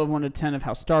scale of 1 to 10 of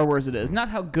how Star Wars it is, not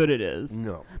how good it is.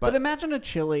 no. But imagine a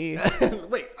chili.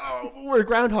 Wait, we're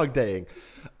Groundhog Daying.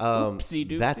 Oopsie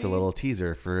doopsie. That's a little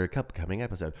teaser for a upcoming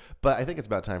episode. But I think it's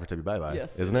about time for Tubby Bye Bye.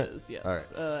 Yes, isn't it? is, yes. All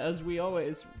right. As we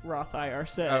always, Roth IR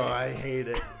say. Oh, I hate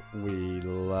it. We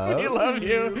love We love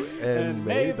you, and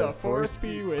may the force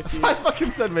be with you. I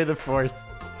fucking said may the force.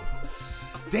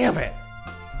 Damn it.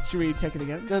 Should we take it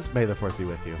again? Just may the force be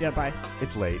with you. Yeah, bye.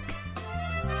 It's late.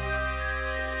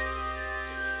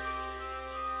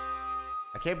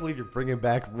 I can't believe you're bringing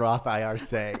back Roth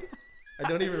IRC. I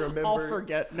don't even remember. I'll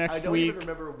forget next I don't week. even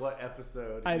remember what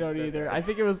episode. I you don't said either. that. I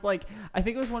think it was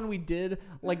when we did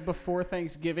like before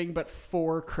Thanksgiving, but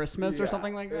for Christmas or Yeah,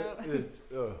 something like that. It's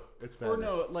Or madness.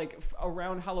 no, like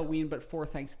around Halloween, but for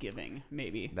Thanksgiving,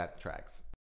 maybe. That tracks.